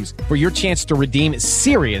casino-style games for your chance to redeem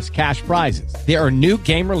serious cash prizes. There are new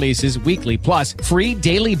game releases weekly, plus free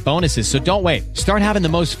daily bonuses, so don't wait. Start having the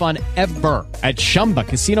most fun ever at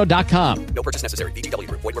ChumbaCasino.com. No purchase necessary. VGW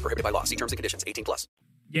Group. Void where prohibited by law. See terms and conditions. 18+.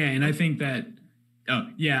 Yeah, and I think that.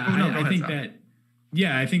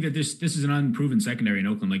 I think that this is an unproven secondary in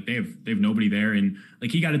Oakland. Like they have nobody there, and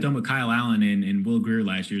like he got it done with Kyle Allen and Will Grier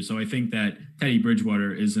last year. So I think that Teddy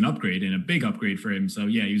Bridgewater is an upgrade and a big upgrade for him. So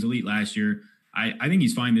yeah, he was elite last year. I think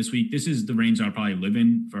he's fine this week. This is the range I'll probably live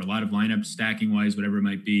in for a lot of lineups, stacking wise, whatever it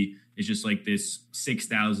might be. It's just like this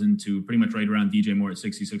 6,000 to pretty much right around DJ Moore at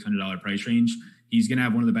 $6,600 price range. He's gonna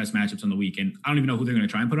have one of the best matchups on the week, and I don't even know who they're gonna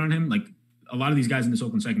try and put on him. Like a lot of these guys in this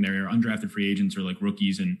Oakland secondary are undrafted free agents or like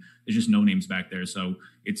rookies, and there's just no names back there. So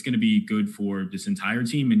it's going to be good for this entire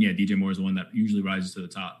team. And yeah, DJ Moore is the one that usually rises to the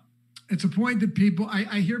top. It's a point that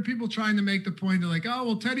I hear people trying to make the point. They're like, oh,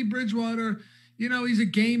 well, Teddy Bridgewater, he's a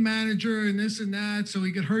game manager and this and that, so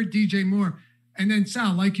he could hurt DJ Moore. And then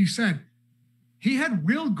Sal, like you said, he had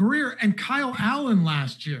Will Grier and Kyle Allen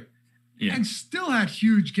last year and still had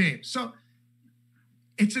huge games. So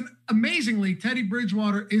it's amazingly, Teddy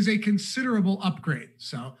Bridgewater is a considerable upgrade.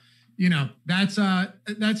 So, that's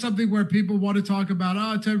something where people want to talk about,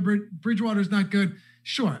 oh, Teddy Bridgewater's not good.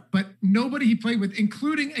 Sure. But nobody he played with,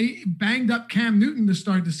 including a banged up Cam Newton to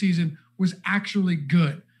start the season, was actually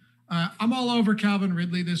good. I'm all over Calvin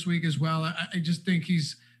Ridley this week as well. I just think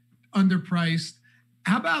he's underpriced.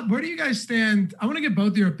 How about, where do you guys stand? I want to get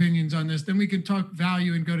both your opinions on this. Then we can talk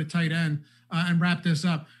value and go to tight end and wrap this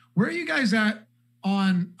up. Where are you guys at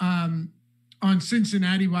on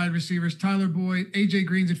Cincinnati wide receivers? Tyler Boyd, AJ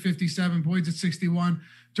Green's at 57, Boyd's at 61.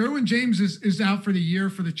 Derwin James is out for the year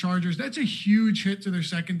for the Chargers. That's a huge hit to their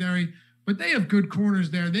secondary, but they have good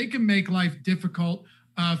corners there. They can make life difficult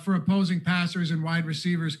for opposing passers and wide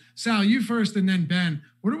receivers. Sal, you first, and then Ben.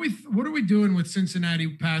 What are we doing with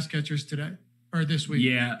Cincinnati pass catchers today or this week?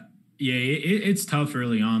 Yeah, it's tough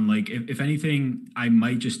early on. Like, if anything, I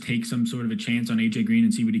might just take some sort of a chance on AJ Green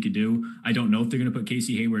and see what he could do. I don't know if they're going to put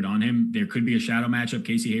Casey Hayward on him. There could be a shadow matchup.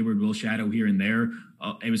 Casey Hayward will shadow here and there.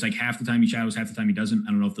 It was like half the time he shadows, half the time he doesn't.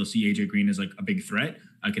 I don't know if they'll see AJ Green as like a big threat.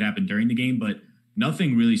 It could happen during the game, but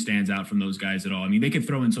nothing really stands out from those guys at all. I mean, they could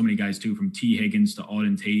throw in so many guys too, from T. Higgins to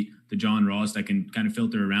Auden Tate to John Ross, that can kind of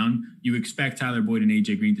filter around. You expect Tyler Boyd and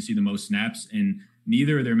AJ Green to see the most snaps, and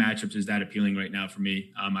neither of their matchups is that appealing right now for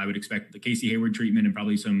me. I would expect the Casey Hayward treatment and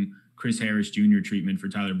probably some Chris Harris Jr. treatment for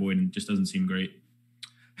Tyler Boyd, and it just doesn't seem great.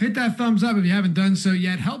 Hit that thumbs up if you haven't done so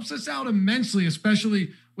yet. Helps us out immensely, especially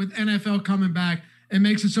with NFL coming back. It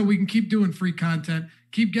makes it so we can keep doing free content,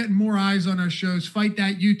 keep getting more eyes on our shows, fight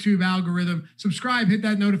that YouTube algorithm. Subscribe, hit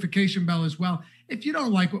that notification bell as well. If you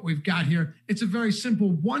don't like what we've got here, it's a very simple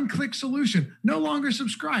one-click solution. No longer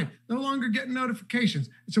subscribe, no longer getting notifications.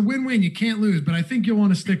 It's a win-win. You can't lose, but I think you'll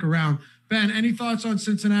want to stick around. Ben, any thoughts on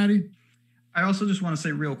Cincinnati? I also just want to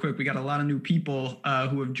say real quick, we got a lot of new people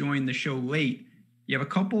who have joined the show late. You have a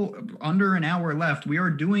couple under an hour left. We are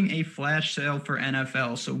doing a flash sale for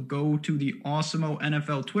NFL. So go to the Awesemo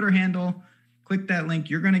NFL Twitter handle. Click that link.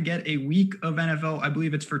 You're going to get a week of NFL. I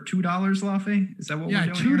believe it's for $2, Laffy. Is that what we're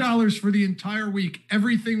doing? Yeah, $2 for the entire week.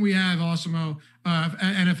 Everything we have, Awesemo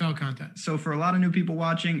NFL content. So for a lot of new people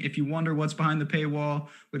watching, if you wonder what's behind the paywall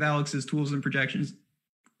with Alex's tools and projections,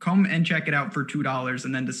 come and check it out for $2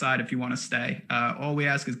 and then decide if you want to stay. All we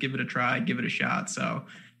ask is give it a try, give it a shot. So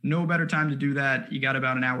no better time to do that. You got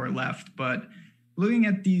about an hour left. But looking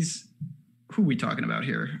at these, who are we talking about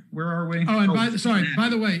here? Where are we? Oh, and by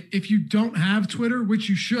the way, if you don't have Twitter, which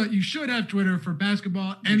you should have Twitter for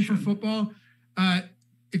basketball and for football.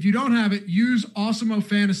 If you don't have it, use Awesemo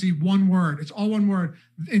Fantasy, one word. It's all one word.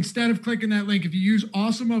 Instead of clicking that link, if you use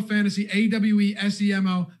Awesemo Fantasy,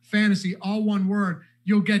 AWESEMO Fantasy, all one word,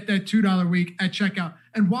 you'll get that $2 week at checkout.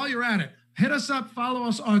 And while you're at it, hit us up, follow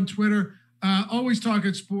us on Twitter. Always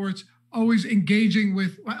talking sports, always engaging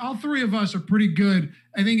with. All three of us are pretty good.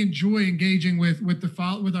 I think enjoy engaging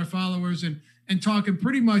with our followers and talking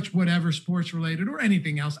pretty much whatever sports related or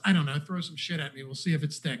anything else. I don't know. Throw some shit at me. We'll see if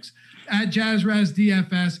it sticks. At JazzRaz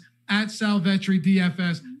DFS, at Salvetri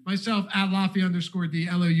DFS, myself at Laffy _D,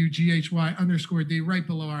 LOUGHY _D, right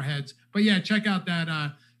below our heads. But yeah, check out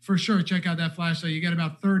that for sure. Check out that flash sale. You got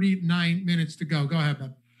about 39 minutes to go. Go ahead,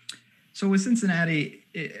 Ben. So with Cincinnati,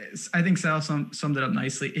 I think Sal summed it up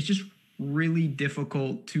nicely. It's just really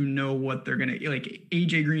difficult to know what they're going to, like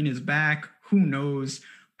AJ Green is back. Who knows?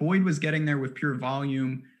 Boyd was getting there with pure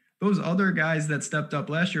volume. Those other guys that stepped up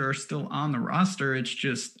last year are still on the roster. It's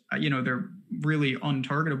just, they're really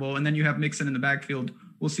untargetable. And then you have Mixon in the backfield.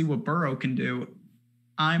 We'll see what Burrow can do.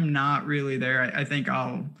 I'm not really there. I think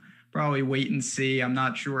I'll probably wait and see. I'm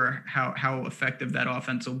not sure how effective that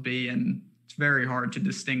offense will be. And it's very hard to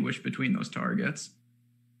distinguish between those targets.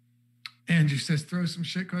 Andrew says, throw some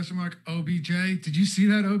shit, ? OBJ. Did you see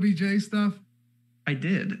that OBJ stuff? I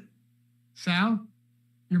did. Sal,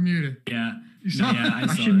 you're muted. Yeah.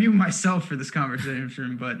 I should mute myself for this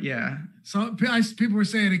conversation, but yeah. So people were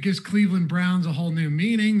saying it gives Cleveland Browns a whole new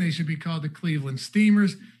meaning. They should be called the Cleveland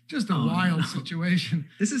Steamers. Just a wild situation.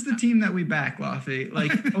 This is the team that we back, Laffy.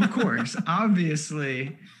 Like, of course,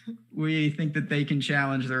 obviously, we think that they can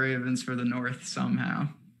challenge the Ravens for the North somehow.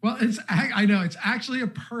 Well, I know it's actually a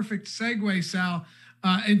perfect segue, Sal,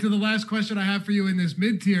 into the last question I have for you in this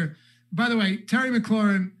mid-tier. By the way, Terry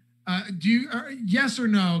McLaurin, yes or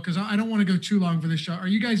no? Because I don't want to go too long for this show. Are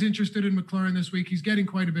you guys interested in McLaurin this week? He's getting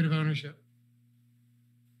quite a bit of ownership.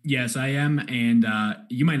 Yes, I am. And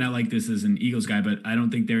you might not like this as an Eagles guy, but I don't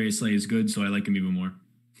think Darius Slay is good, so I like him even more.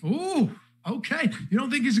 Ooh, okay. You don't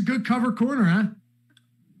think he's a good cover corner, huh?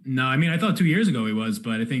 No, I mean, I thought 2 years ago he was,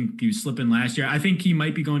 but I think he was slipping last year. I think he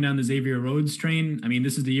might be going down the Xavier Rhodes train. I mean,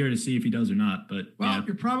 this is the year to see if he does or not. But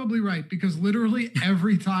You're probably right, because literally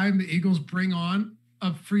every time the Eagles bring on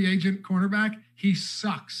a free agent cornerback, he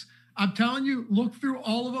sucks. I'm telling you, look through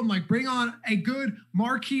all of them, like bring on a good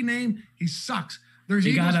marquee name, he sucks. There's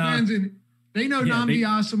Eagles fans in. They know Nnamdi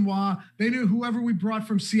Asomugha. They knew whoever we brought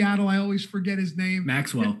from Seattle. I always forget his name.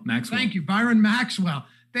 Maxwell. Thank you, Byron Maxwell.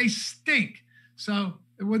 They stink. So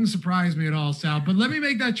it wouldn't surprise me at all, Sal. But let me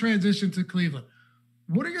make that transition to Cleveland.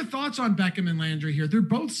 What are your thoughts on Beckham and Landry here? They're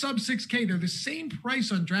both sub 6K. They're the same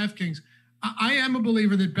price on DraftKings. I am a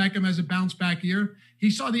believer that Beckham has a bounce back year. He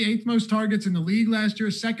saw the 8th most targets in the league last year,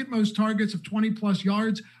 2nd most targets of 20 plus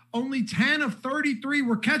yards. Only 10 of 33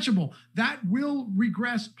 were catchable. That will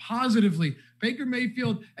regress positively. Baker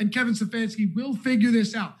Mayfield and Kevin Stefanski will figure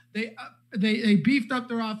this out. They beefed up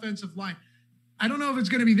their offensive line. I don't know if it's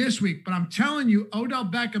going to be this week, but I'm telling you, Odell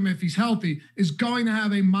Beckham, if he's healthy, is going to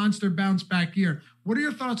have a monster bounce back year. What are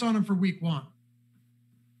your thoughts on him for week 1?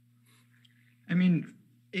 I mean,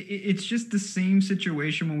 it's just the same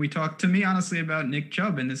situation when we talk, to me, honestly, about Nick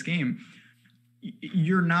Chubb in this game.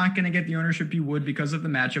 You're not going to get the ownership you would because of the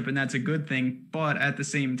matchup, and that's a good thing. But at the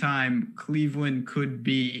same time, Cleveland could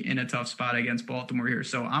be in a tough spot against Baltimore here.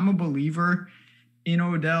 So I'm a believer in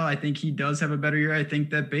Odell. I think he does have a better year. I think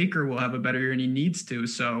that Baker will have a better year, and he needs to.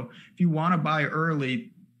 So if you want to buy early,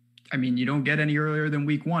 I mean, you don't get any earlier than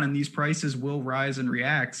week 1, and these prices will rise and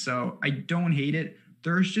react. So I don't hate it.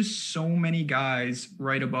 There's just so many guys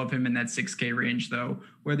right above him in that 6K range, though.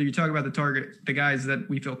 Whether you talk about the guys that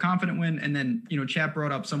we feel confident win, and then, Chap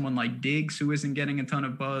brought up someone like Diggs, who isn't getting a ton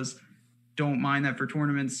of buzz. Don't mind that for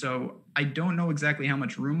tournaments. So I don't know exactly how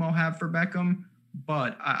much room I'll have for Beckham,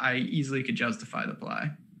 but I easily could justify the play.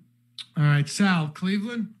 All right, Sal,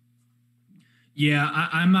 Cleveland? Yeah,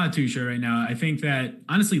 I'm not too sure right now. I think that,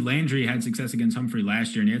 honestly, Landry had success against Humphrey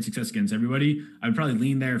last year, and he had success against everybody. I would probably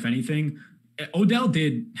lean there, if anything. Odell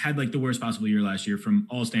had like the worst possible year last year from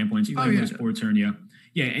all standpoints. He had a sports hernia.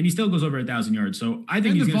 Yeah, and he still goes over 1,000 yards. So I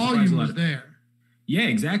think he's going to surprise a lot. There. Yeah,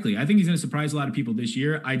 exactly. I think he's going to surprise a lot of people this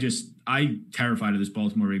year. I'm terrified of this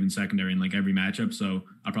Baltimore Ravens secondary in like every matchup, so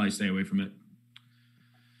I'll probably stay away from it.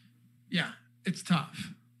 Yeah, it's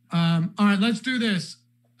tough. All right, let's do this.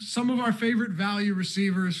 Some of our favorite value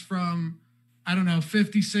receivers from,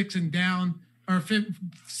 56 and down, or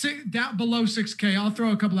down below 6K. I'll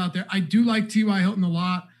throw a couple out there. I do like T.Y. Hilton a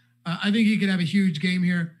lot. I think he could have a huge game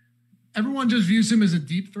here. Everyone just views him as a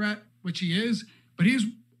deep threat, which he is, but he's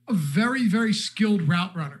a very, very skilled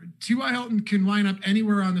route runner. T.Y. Hilton can line up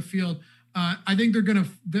anywhere on the field. I think they're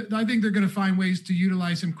gonna find ways to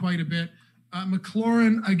utilize him quite a bit.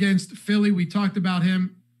 McLaurin against Philly, we talked about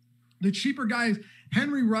him. The cheaper guys,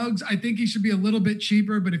 Henry Ruggs, I think he should be a little bit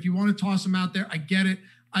cheaper, but if you want to toss him out there, I get it.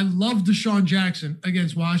 I love Deshaun Jackson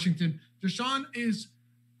against Washington. Deshaun's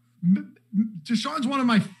one of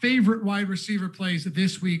my favorite wide receiver plays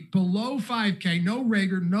this week. Below 5K, no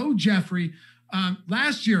Rager, no Jeffrey.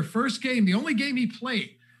 Last year, first game, the only game he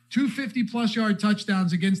played, 250-plus yard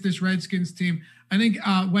touchdowns against this Redskins team. I think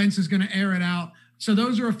Wentz is going to air it out. So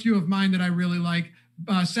those are a few of mine that I really like.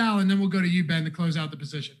 Sal, and then we'll go to you, Ben, to close out the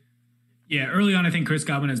position. Yeah, early on, I think Chris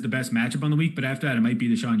Godwin has the best matchup on the week, but after that, it might be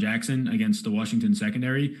Deshaun Jackson against the Washington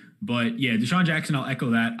secondary. But yeah, Deshaun Jackson, I'll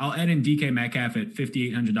echo that. I'll add in DK Metcalf at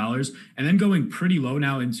 $5,800, and then going pretty low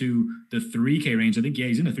now into the 3K range. I think,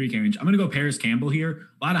 he's in the 3K range. I'm going to go Paris Campbell here.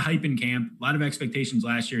 A lot of hype in camp, a lot of expectations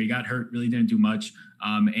last year. He got hurt, really didn't do much.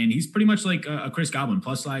 And he's pretty much like a Chris Godwin,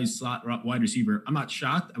 plus size slot wide receiver. I'm not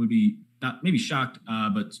shocked. I would be not maybe shocked,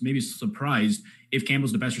 but maybe surprised if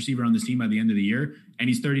Campbell's the best receiver on this team by the end of the year. And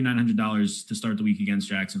he's $3,900 to start the week against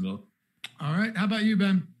Jacksonville. All right. How about you,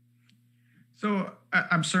 Ben? So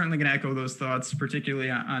I'm certainly going to echo those thoughts, particularly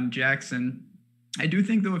on Jackson. I do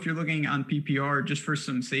think, though, if you're looking on PPR just for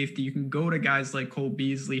some safety, you can go to guys like Cole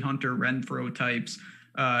Beasley, Hunter Renfrow types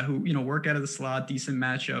who, work out of the slot, decent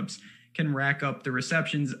matchups, can rack up the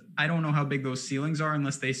receptions. I don't know how big those ceilings are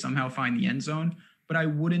unless they somehow find the end zone, but I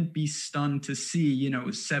wouldn't be stunned to see,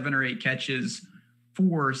 7 or 8 catches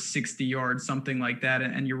for 60 yards, something like that.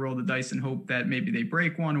 And you roll the dice and hope that maybe they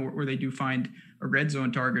break one or they do find a red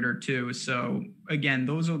zone target or two. So again,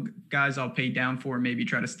 those are guys I'll pay down for, maybe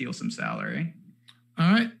try to steal some salary. All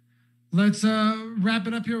right. Let's wrap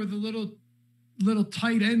it up here with a little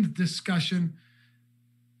tight end discussion.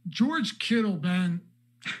 George Kittle, Ben,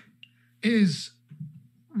 is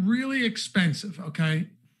really expensive. Okay.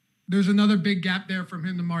 There's another big gap there from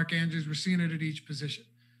him to Mark Andrews. We're seeing it at each position.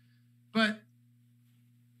 But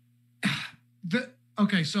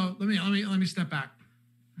so let me step back.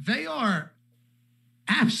 They are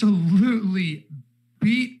absolutely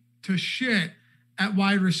beat to shit at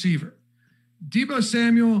wide receiver. Deebo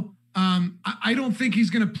Samuel, I don't think he's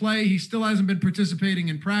going to play. He still hasn't been participating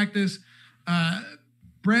in practice.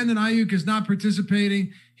 Brandon Ayuk is not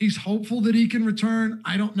participating. He's hopeful that he can return.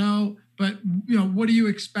 I don't know. But, what do you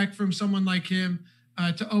expect from someone like him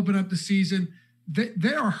to open up the season?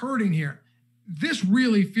 They are hurting here. This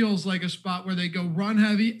really feels like a spot where they go run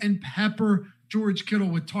heavy and pepper George Kittle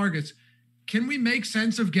with targets. Can we make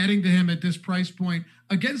sense of getting to him at this price point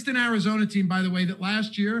against an Arizona team, by the way, that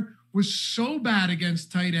last year was so bad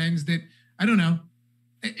against tight ends that, I don't know,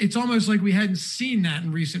 it's almost like we hadn't seen that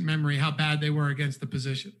in recent memory, how bad they were against the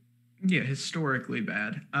position. Yeah, historically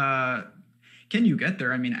bad. Can you get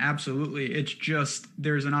there? I mean, absolutely. It's just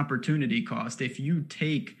there's an opportunity cost. If you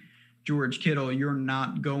take George Kittle, you're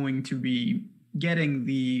not going to be getting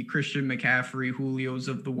the Christian McCaffrey, Julios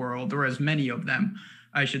of the world, or as many of them,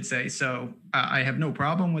 I should say. So I have no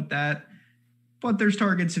problem with that. But there's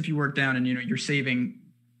targets if you work down and, you're saving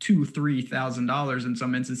 $2,000-$3,000 in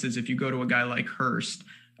some instances. If you go to a guy like Hurst,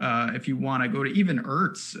 if you want to go to even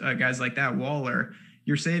Ertz, guys like that, Waller,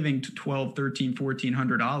 you're saving $1,200, $1,300,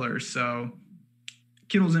 $1,400. So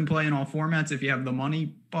Kittle's in play in all formats if you have the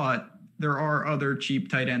money, but there are other cheap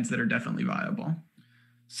tight ends that are definitely viable.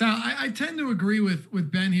 So I tend to agree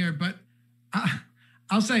with Ben here, but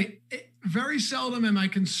I'll say very seldom am I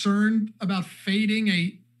concerned about fading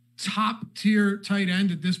a top tier tight end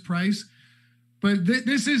at this price. But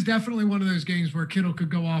this is definitely one of those games where Kittle could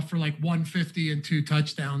go off for like 150 and 2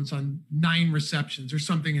 touchdowns on 9 receptions or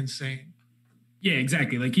something insane. Yeah,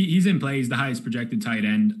 exactly. Like he's in play. He's the highest projected tight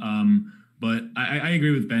end. But I agree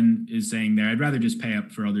with Ben is saying there. I'd rather just pay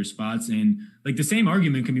up for other spots. And like the same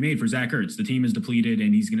argument can be made for Zach Ertz. The team is depleted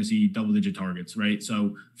and he's going to see double-digit targets, right?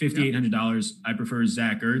 So $5,800, I prefer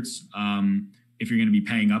Zach Ertz. If you're going to be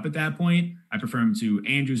paying up at that point, I prefer him to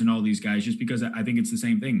Andrews and all these guys just because I think it's the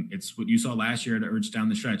same thing. It's what you saw last year at Ertz down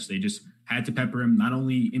the stretch. They just had to pepper him not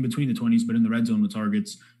only in between the 20s, but in the red zone with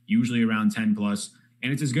targets, usually around 10 plus.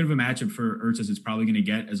 And it's as good of a matchup for Ertz as it's probably going to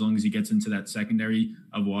get as long as he gets into that secondary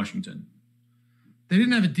of Washington. They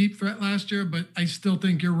didn't have a deep threat last year, but I still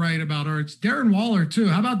think you're right about Ertz. Darren Waller too.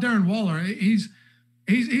 How about Darren Waller?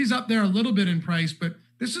 He's up there a little bit in price, but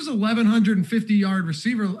this is 1,150-yard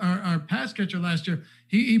receiver or pass catcher last year.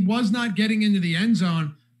 He was not getting into the end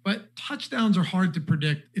zone, but touchdowns are hard to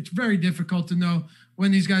predict. It's very difficult to know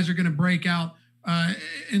when these guys are going to break out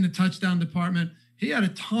in the touchdown department. He had a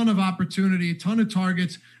ton of opportunity, a ton of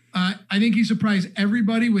targets. I think he surprised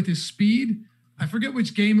everybody with his speed. I forget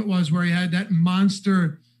which game it was where he had that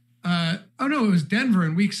monster. It was Denver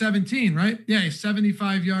in week 17, right? Yeah, a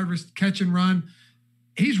 75-yard catch and run.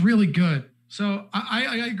 He's really good. So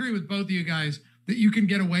I agree with both of you guys that you can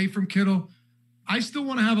get away from Kittle. I still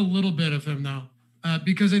want to have a little bit of him though,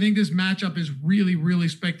 because I think this matchup is really, really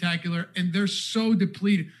spectacular and they're so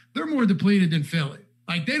depleted. They're more depleted than Philly.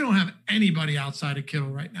 Like they don't have anybody outside of Kittle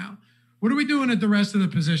right now. What are we doing at the rest of the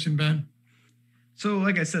position, Ben? So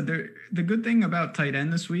like I said, the good thing about tight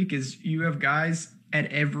end this week is you have guys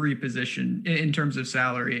at every position in terms of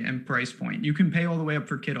salary and price point. You can pay all the way up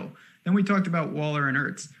for Kittle. Then we talked about Waller and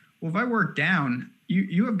Ertz. Well, if I work down,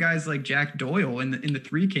 you have guys like Jack Doyle in the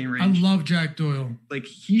 3K range. I love Jack Doyle. Like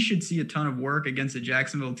he should see a ton of work against a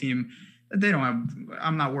Jacksonville team that they don't have.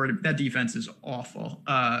 I'm not worried. That defense is awful.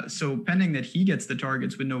 So pending that he gets the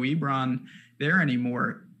targets with no Ebron there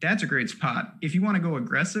anymore, that's a great spot. If you want to go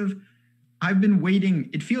aggressive, I've been waiting,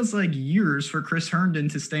 it feels like years for Chris Herndon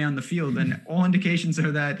to stay on the field, and all indications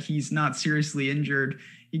are that he's not seriously injured.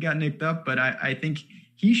 He got nicked up, but I think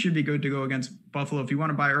he should be good to go against Buffalo. If you want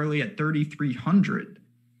to buy early at 3,300,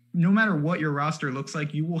 no matter what your roster looks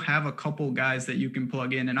like, you will have a couple guys that you can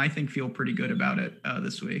plug in, and I think feel pretty good about it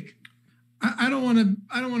this week. I don't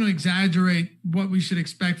want to exaggerate what we should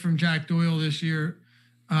expect from Jack Doyle this year,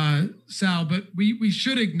 Sal, but we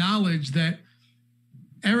should acknowledge that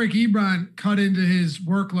Eric Ebron cut into his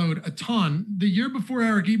workload a ton. The year before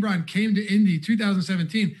Eric Ebron came to Indy,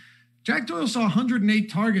 2017, Jack Doyle saw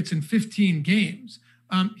 108 targets in 15 games.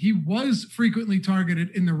 He was frequently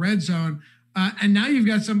targeted in the red zone. And now you've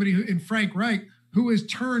got somebody in Frank Reich who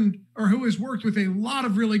has worked with a lot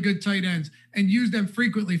of really good tight ends and used them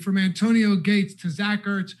frequently, from Antonio Gates to Zach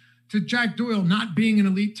Ertz to Jack Doyle, not being an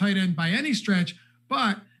elite tight end by any stretch,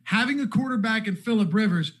 but having a quarterback in Phillip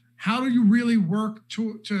Rivers. How do you really work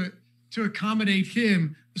to accommodate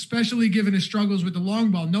him, especially given his struggles with the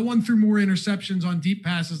long ball? No one threw more interceptions on deep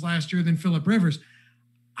passes last year than Phillip Rivers.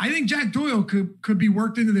 I think Jack Doyle could be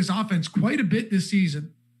worked into this offense quite a bit this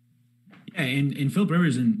season. Yeah, and Phillip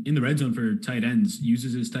Rivers in the red zone for tight ends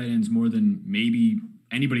uses his tight ends more than maybe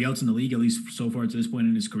anybody else in the league, at least so far to this point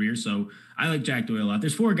in his career. So I like Jack Doyle a lot.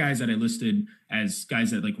 There's 4 guys that I listed as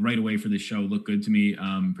guys that like right away for this show look good to me.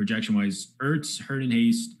 Projection-wise, Ertz, Herndon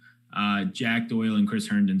Hayes, Jack Doyle, and Chris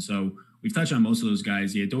Herndon. So we've touched on most of those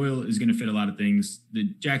guys. Yeah, Doyle is going to fit a lot of things. The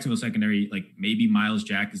Jacksonville secondary, like maybe Miles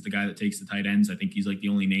Jack is the guy that takes the tight ends. I think he's like the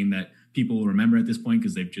only name that people will remember at this point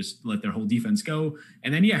because they've just let their whole defense go.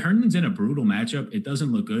 And then, yeah, Herndon's in a brutal matchup. It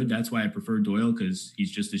doesn't look good. That's why I prefer Doyle, because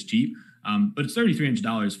he's just as cheap. But it's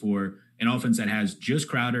 $3,300 for an offense that has just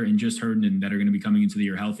Crowder and just Herndon that are going to be coming into the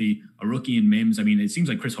year healthy. A rookie in Mims. I mean, it seems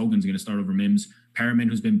like Chris Hogan's going to start over Mims. Perriman,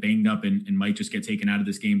 who's been banged up and might just get taken out of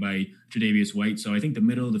this game by Tre'Davious White. So I think the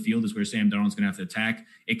middle of the field is where Sam Darnold's going to have to attack.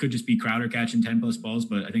 It could just be Crowder catching 10-plus balls,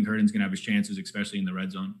 but I think Herndon's going to have his chances, especially in the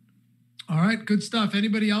red zone. All right, good stuff.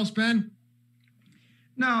 Anybody else, Ben?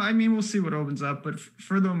 No, I mean, we'll see what opens up, but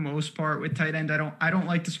for the most part with tight end, I don't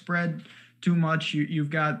like to spread too much. You've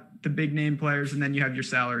got the big name players, and then you have your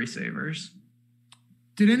salary savers.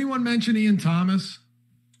 Did anyone mention Ian Thomas?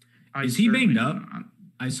 Is he banged up?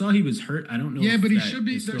 I saw he was hurt. I don't know. Yeah, but he should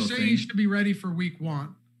be. They're saying he should be ready for week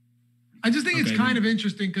 1. I just think it's kind of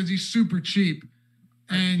interesting because he's super cheap,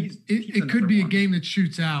 and it could be a game that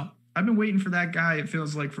shoots out. I've been waiting for that guy. It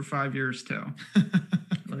feels like for 5 years too.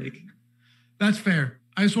 That's fair.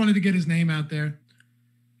 I just wanted to get his name out there.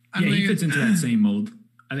 He fits into that same mold.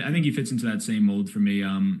 I think he fits into that same mold for me.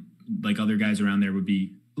 Like other guys around there would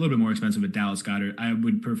be a little bit more expensive at Dallas Goedert. I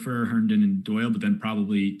would prefer Herndon and Doyle, but then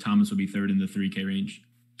probably Thomas would be third in the 3K range.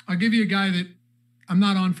 I'll give you a guy that I'm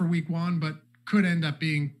not on for week one, but could end up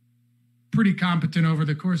being pretty competent over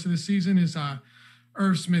the course of the season is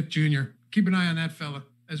Irv Smith Jr. Keep an eye on that fella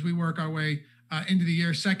as we work our way into the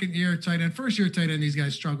year. Second year tight end, first year tight end, these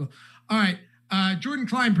guys struggle. All right. Jordan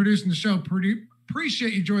Klein producing the show.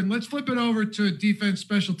 Appreciate you, Jordan. Let's flip it over to defense,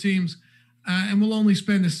 special teams, and we'll only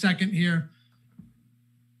spend a second here.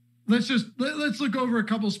 Let's look over a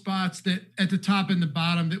couple spots that at the top and the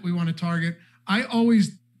bottom that we want to target. I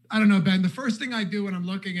don't know, Ben, the first thing I do when I'm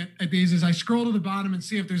looking at these is I scroll to the bottom and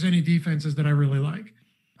see if there's any defenses that I really like,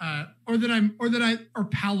 or that are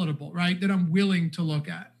palatable, right? That I'm willing to look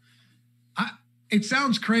at. It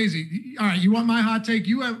sounds crazy. All right, you want my hot take?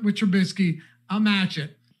 You went with Trubisky. I'll match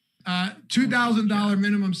it. $2,000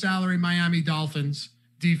 minimum salary Miami Dolphins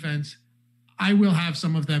defense. I will have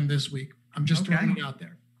some of them this week. I'm just throwing it out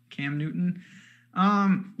there. Cam Newton.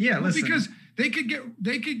 Listen. Because they could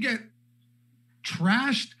get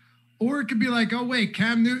trashed, or it could be like, oh wait,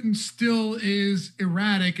 Cam Newton still is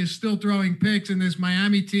erratic, is still throwing picks, and this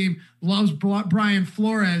Miami team loves Brian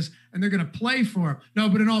Flores, and they're going to play for him. No,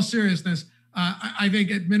 but in all seriousness, I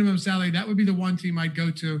think at minimum salary, that would be the one team I'd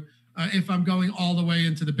go to if I'm going all the way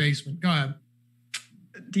into the basement. Go ahead.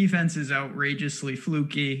 Defense is outrageously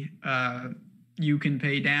fluky. You can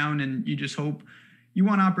pay down, and you just hope you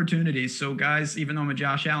want opportunities. So guys, even though I'm a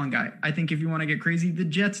Josh Allen guy, I think if you want to get crazy, the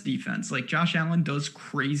Jets defense, like Josh Allen does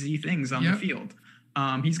crazy things on the field.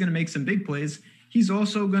 He's going to make some big plays. He's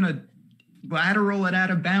also going to lateral it out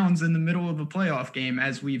of bounds in the middle of a playoff game,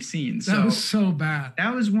 as we've seen. That was so bad.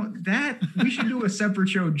 That was we should do a separate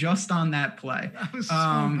show just on that play. That was so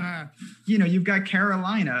bad. You've got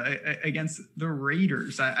Carolina against the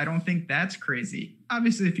Raiders. I don't think that's crazy.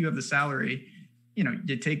 Obviously, if you have the salary,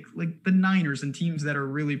 you take like the Niners and teams that are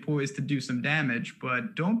really poised to do some damage,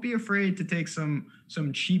 but don't be afraid to take some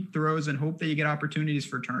cheap throws and hope that you get opportunities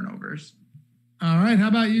for turnovers. All right. How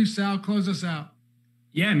about you, Sal? Close us out.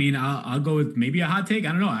 Yeah, I mean, I'll go with maybe a hot take. I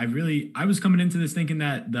don't know. I was coming into this thinking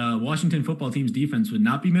that the Washington football team's defense would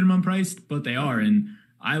not be minimum priced, but they are. And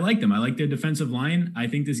I like them. I like their defensive line. I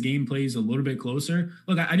think this game plays a little bit closer.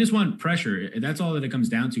 Look, I just want pressure. That's all that it comes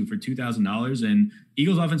down to for $2,000. And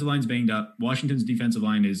Eagles' offensive line's banged up. Washington's defensive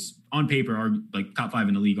line is on paper, like top 5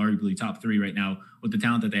 in the league, arguably top 3 right now with the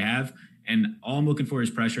talent that they have. And all I'm looking for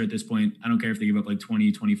is pressure at this point. I don't care if they give up like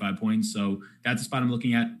 20, 25 points. So that's the spot I'm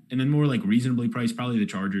looking at. And then more like reasonably priced, probably the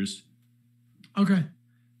Chargers. Okay.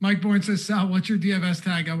 Mike Bourne says, Sal, what's your DFS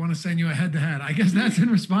tag? I want to send you a head-to-head. I guess that's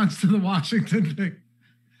in response to the Washington thing.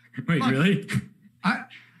 Wait, really?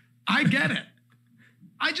 I get it.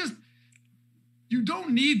 You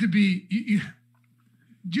don't need to be,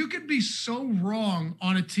 you could be so wrong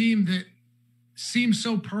on a team that seems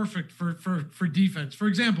so perfect for defense. For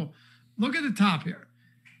example, look at the top here.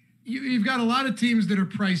 You've got a lot of teams that are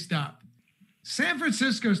priced up. San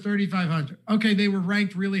Francisco's 3,500. Okay, they were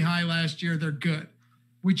ranked really high last year. They're good.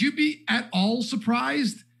 Would you be at all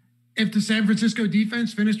surprised if the San Francisco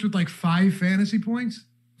defense finished with like 5 fantasy points?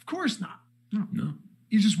 Of course not. No.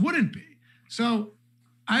 You just wouldn't be. So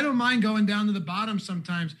I don't mind going down to the bottom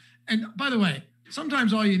sometimes. And by the way,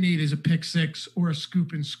 sometimes all you need is a pick 6 or a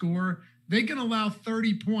scoop and score. They can allow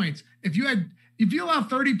 30 points. If you allow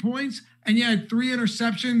 30 points and you had 3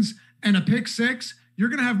 interceptions and a pick 6, you're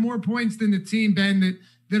going to have more points than the team, Ben,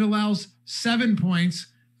 that allows 7 points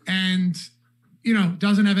and,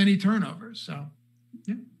 doesn't have any turnovers. So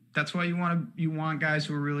yeah, that's why you want guys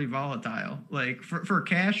who are really volatile. Like for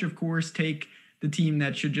cash, of course, take the team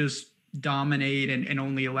that should just dominate and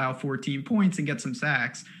only allow 14 points and get some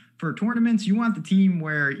sacks. For tournaments, you want the team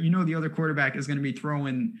where the other quarterback is going to be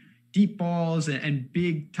throwing deep balls and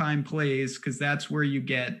big time plays, because that's where you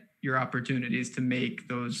get your opportunities to make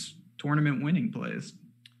those tournament winning plays.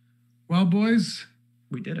 Well, boys,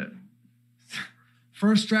 we did it.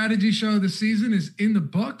 First strategy show of the season is in the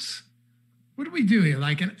books. What do we do here?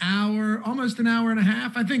 Like an hour, almost an hour and a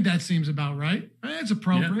half? I think that seems about right. It's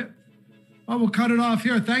appropriate. Yeah. Well, we'll cut it off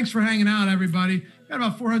here. Thanks for hanging out, everybody. Got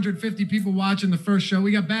about 450 people watching the first show.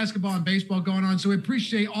 We got basketball and baseball going on, so we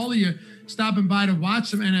appreciate all of you stopping by to watch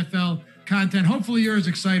some NFL content. Hopefully you're as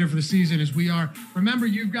excited for the season as we are. Remember,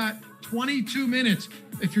 you've got 22 minutes.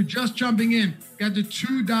 If you're just jumping in, got the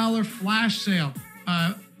 $2 flash sale.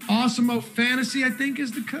 Awesemo Fantasy, I think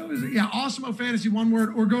is the code. Is it? Yeah, Awesemo Fantasy, one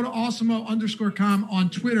word, or go to Awesemo_com on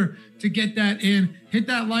Twitter to get that in. Hit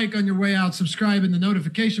that like on your way out, subscribe and the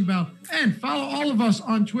notification bell, and follow all of us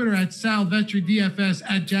on Twitter at Salvetri DFS,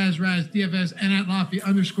 at JazzRaz DFS, and at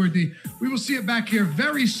Laffy_D. We will see it back here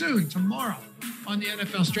very soon, tomorrow, on the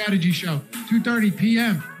NFL Strategy Show, 2:30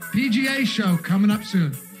 p.m. PGA show coming up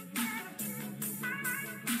soon.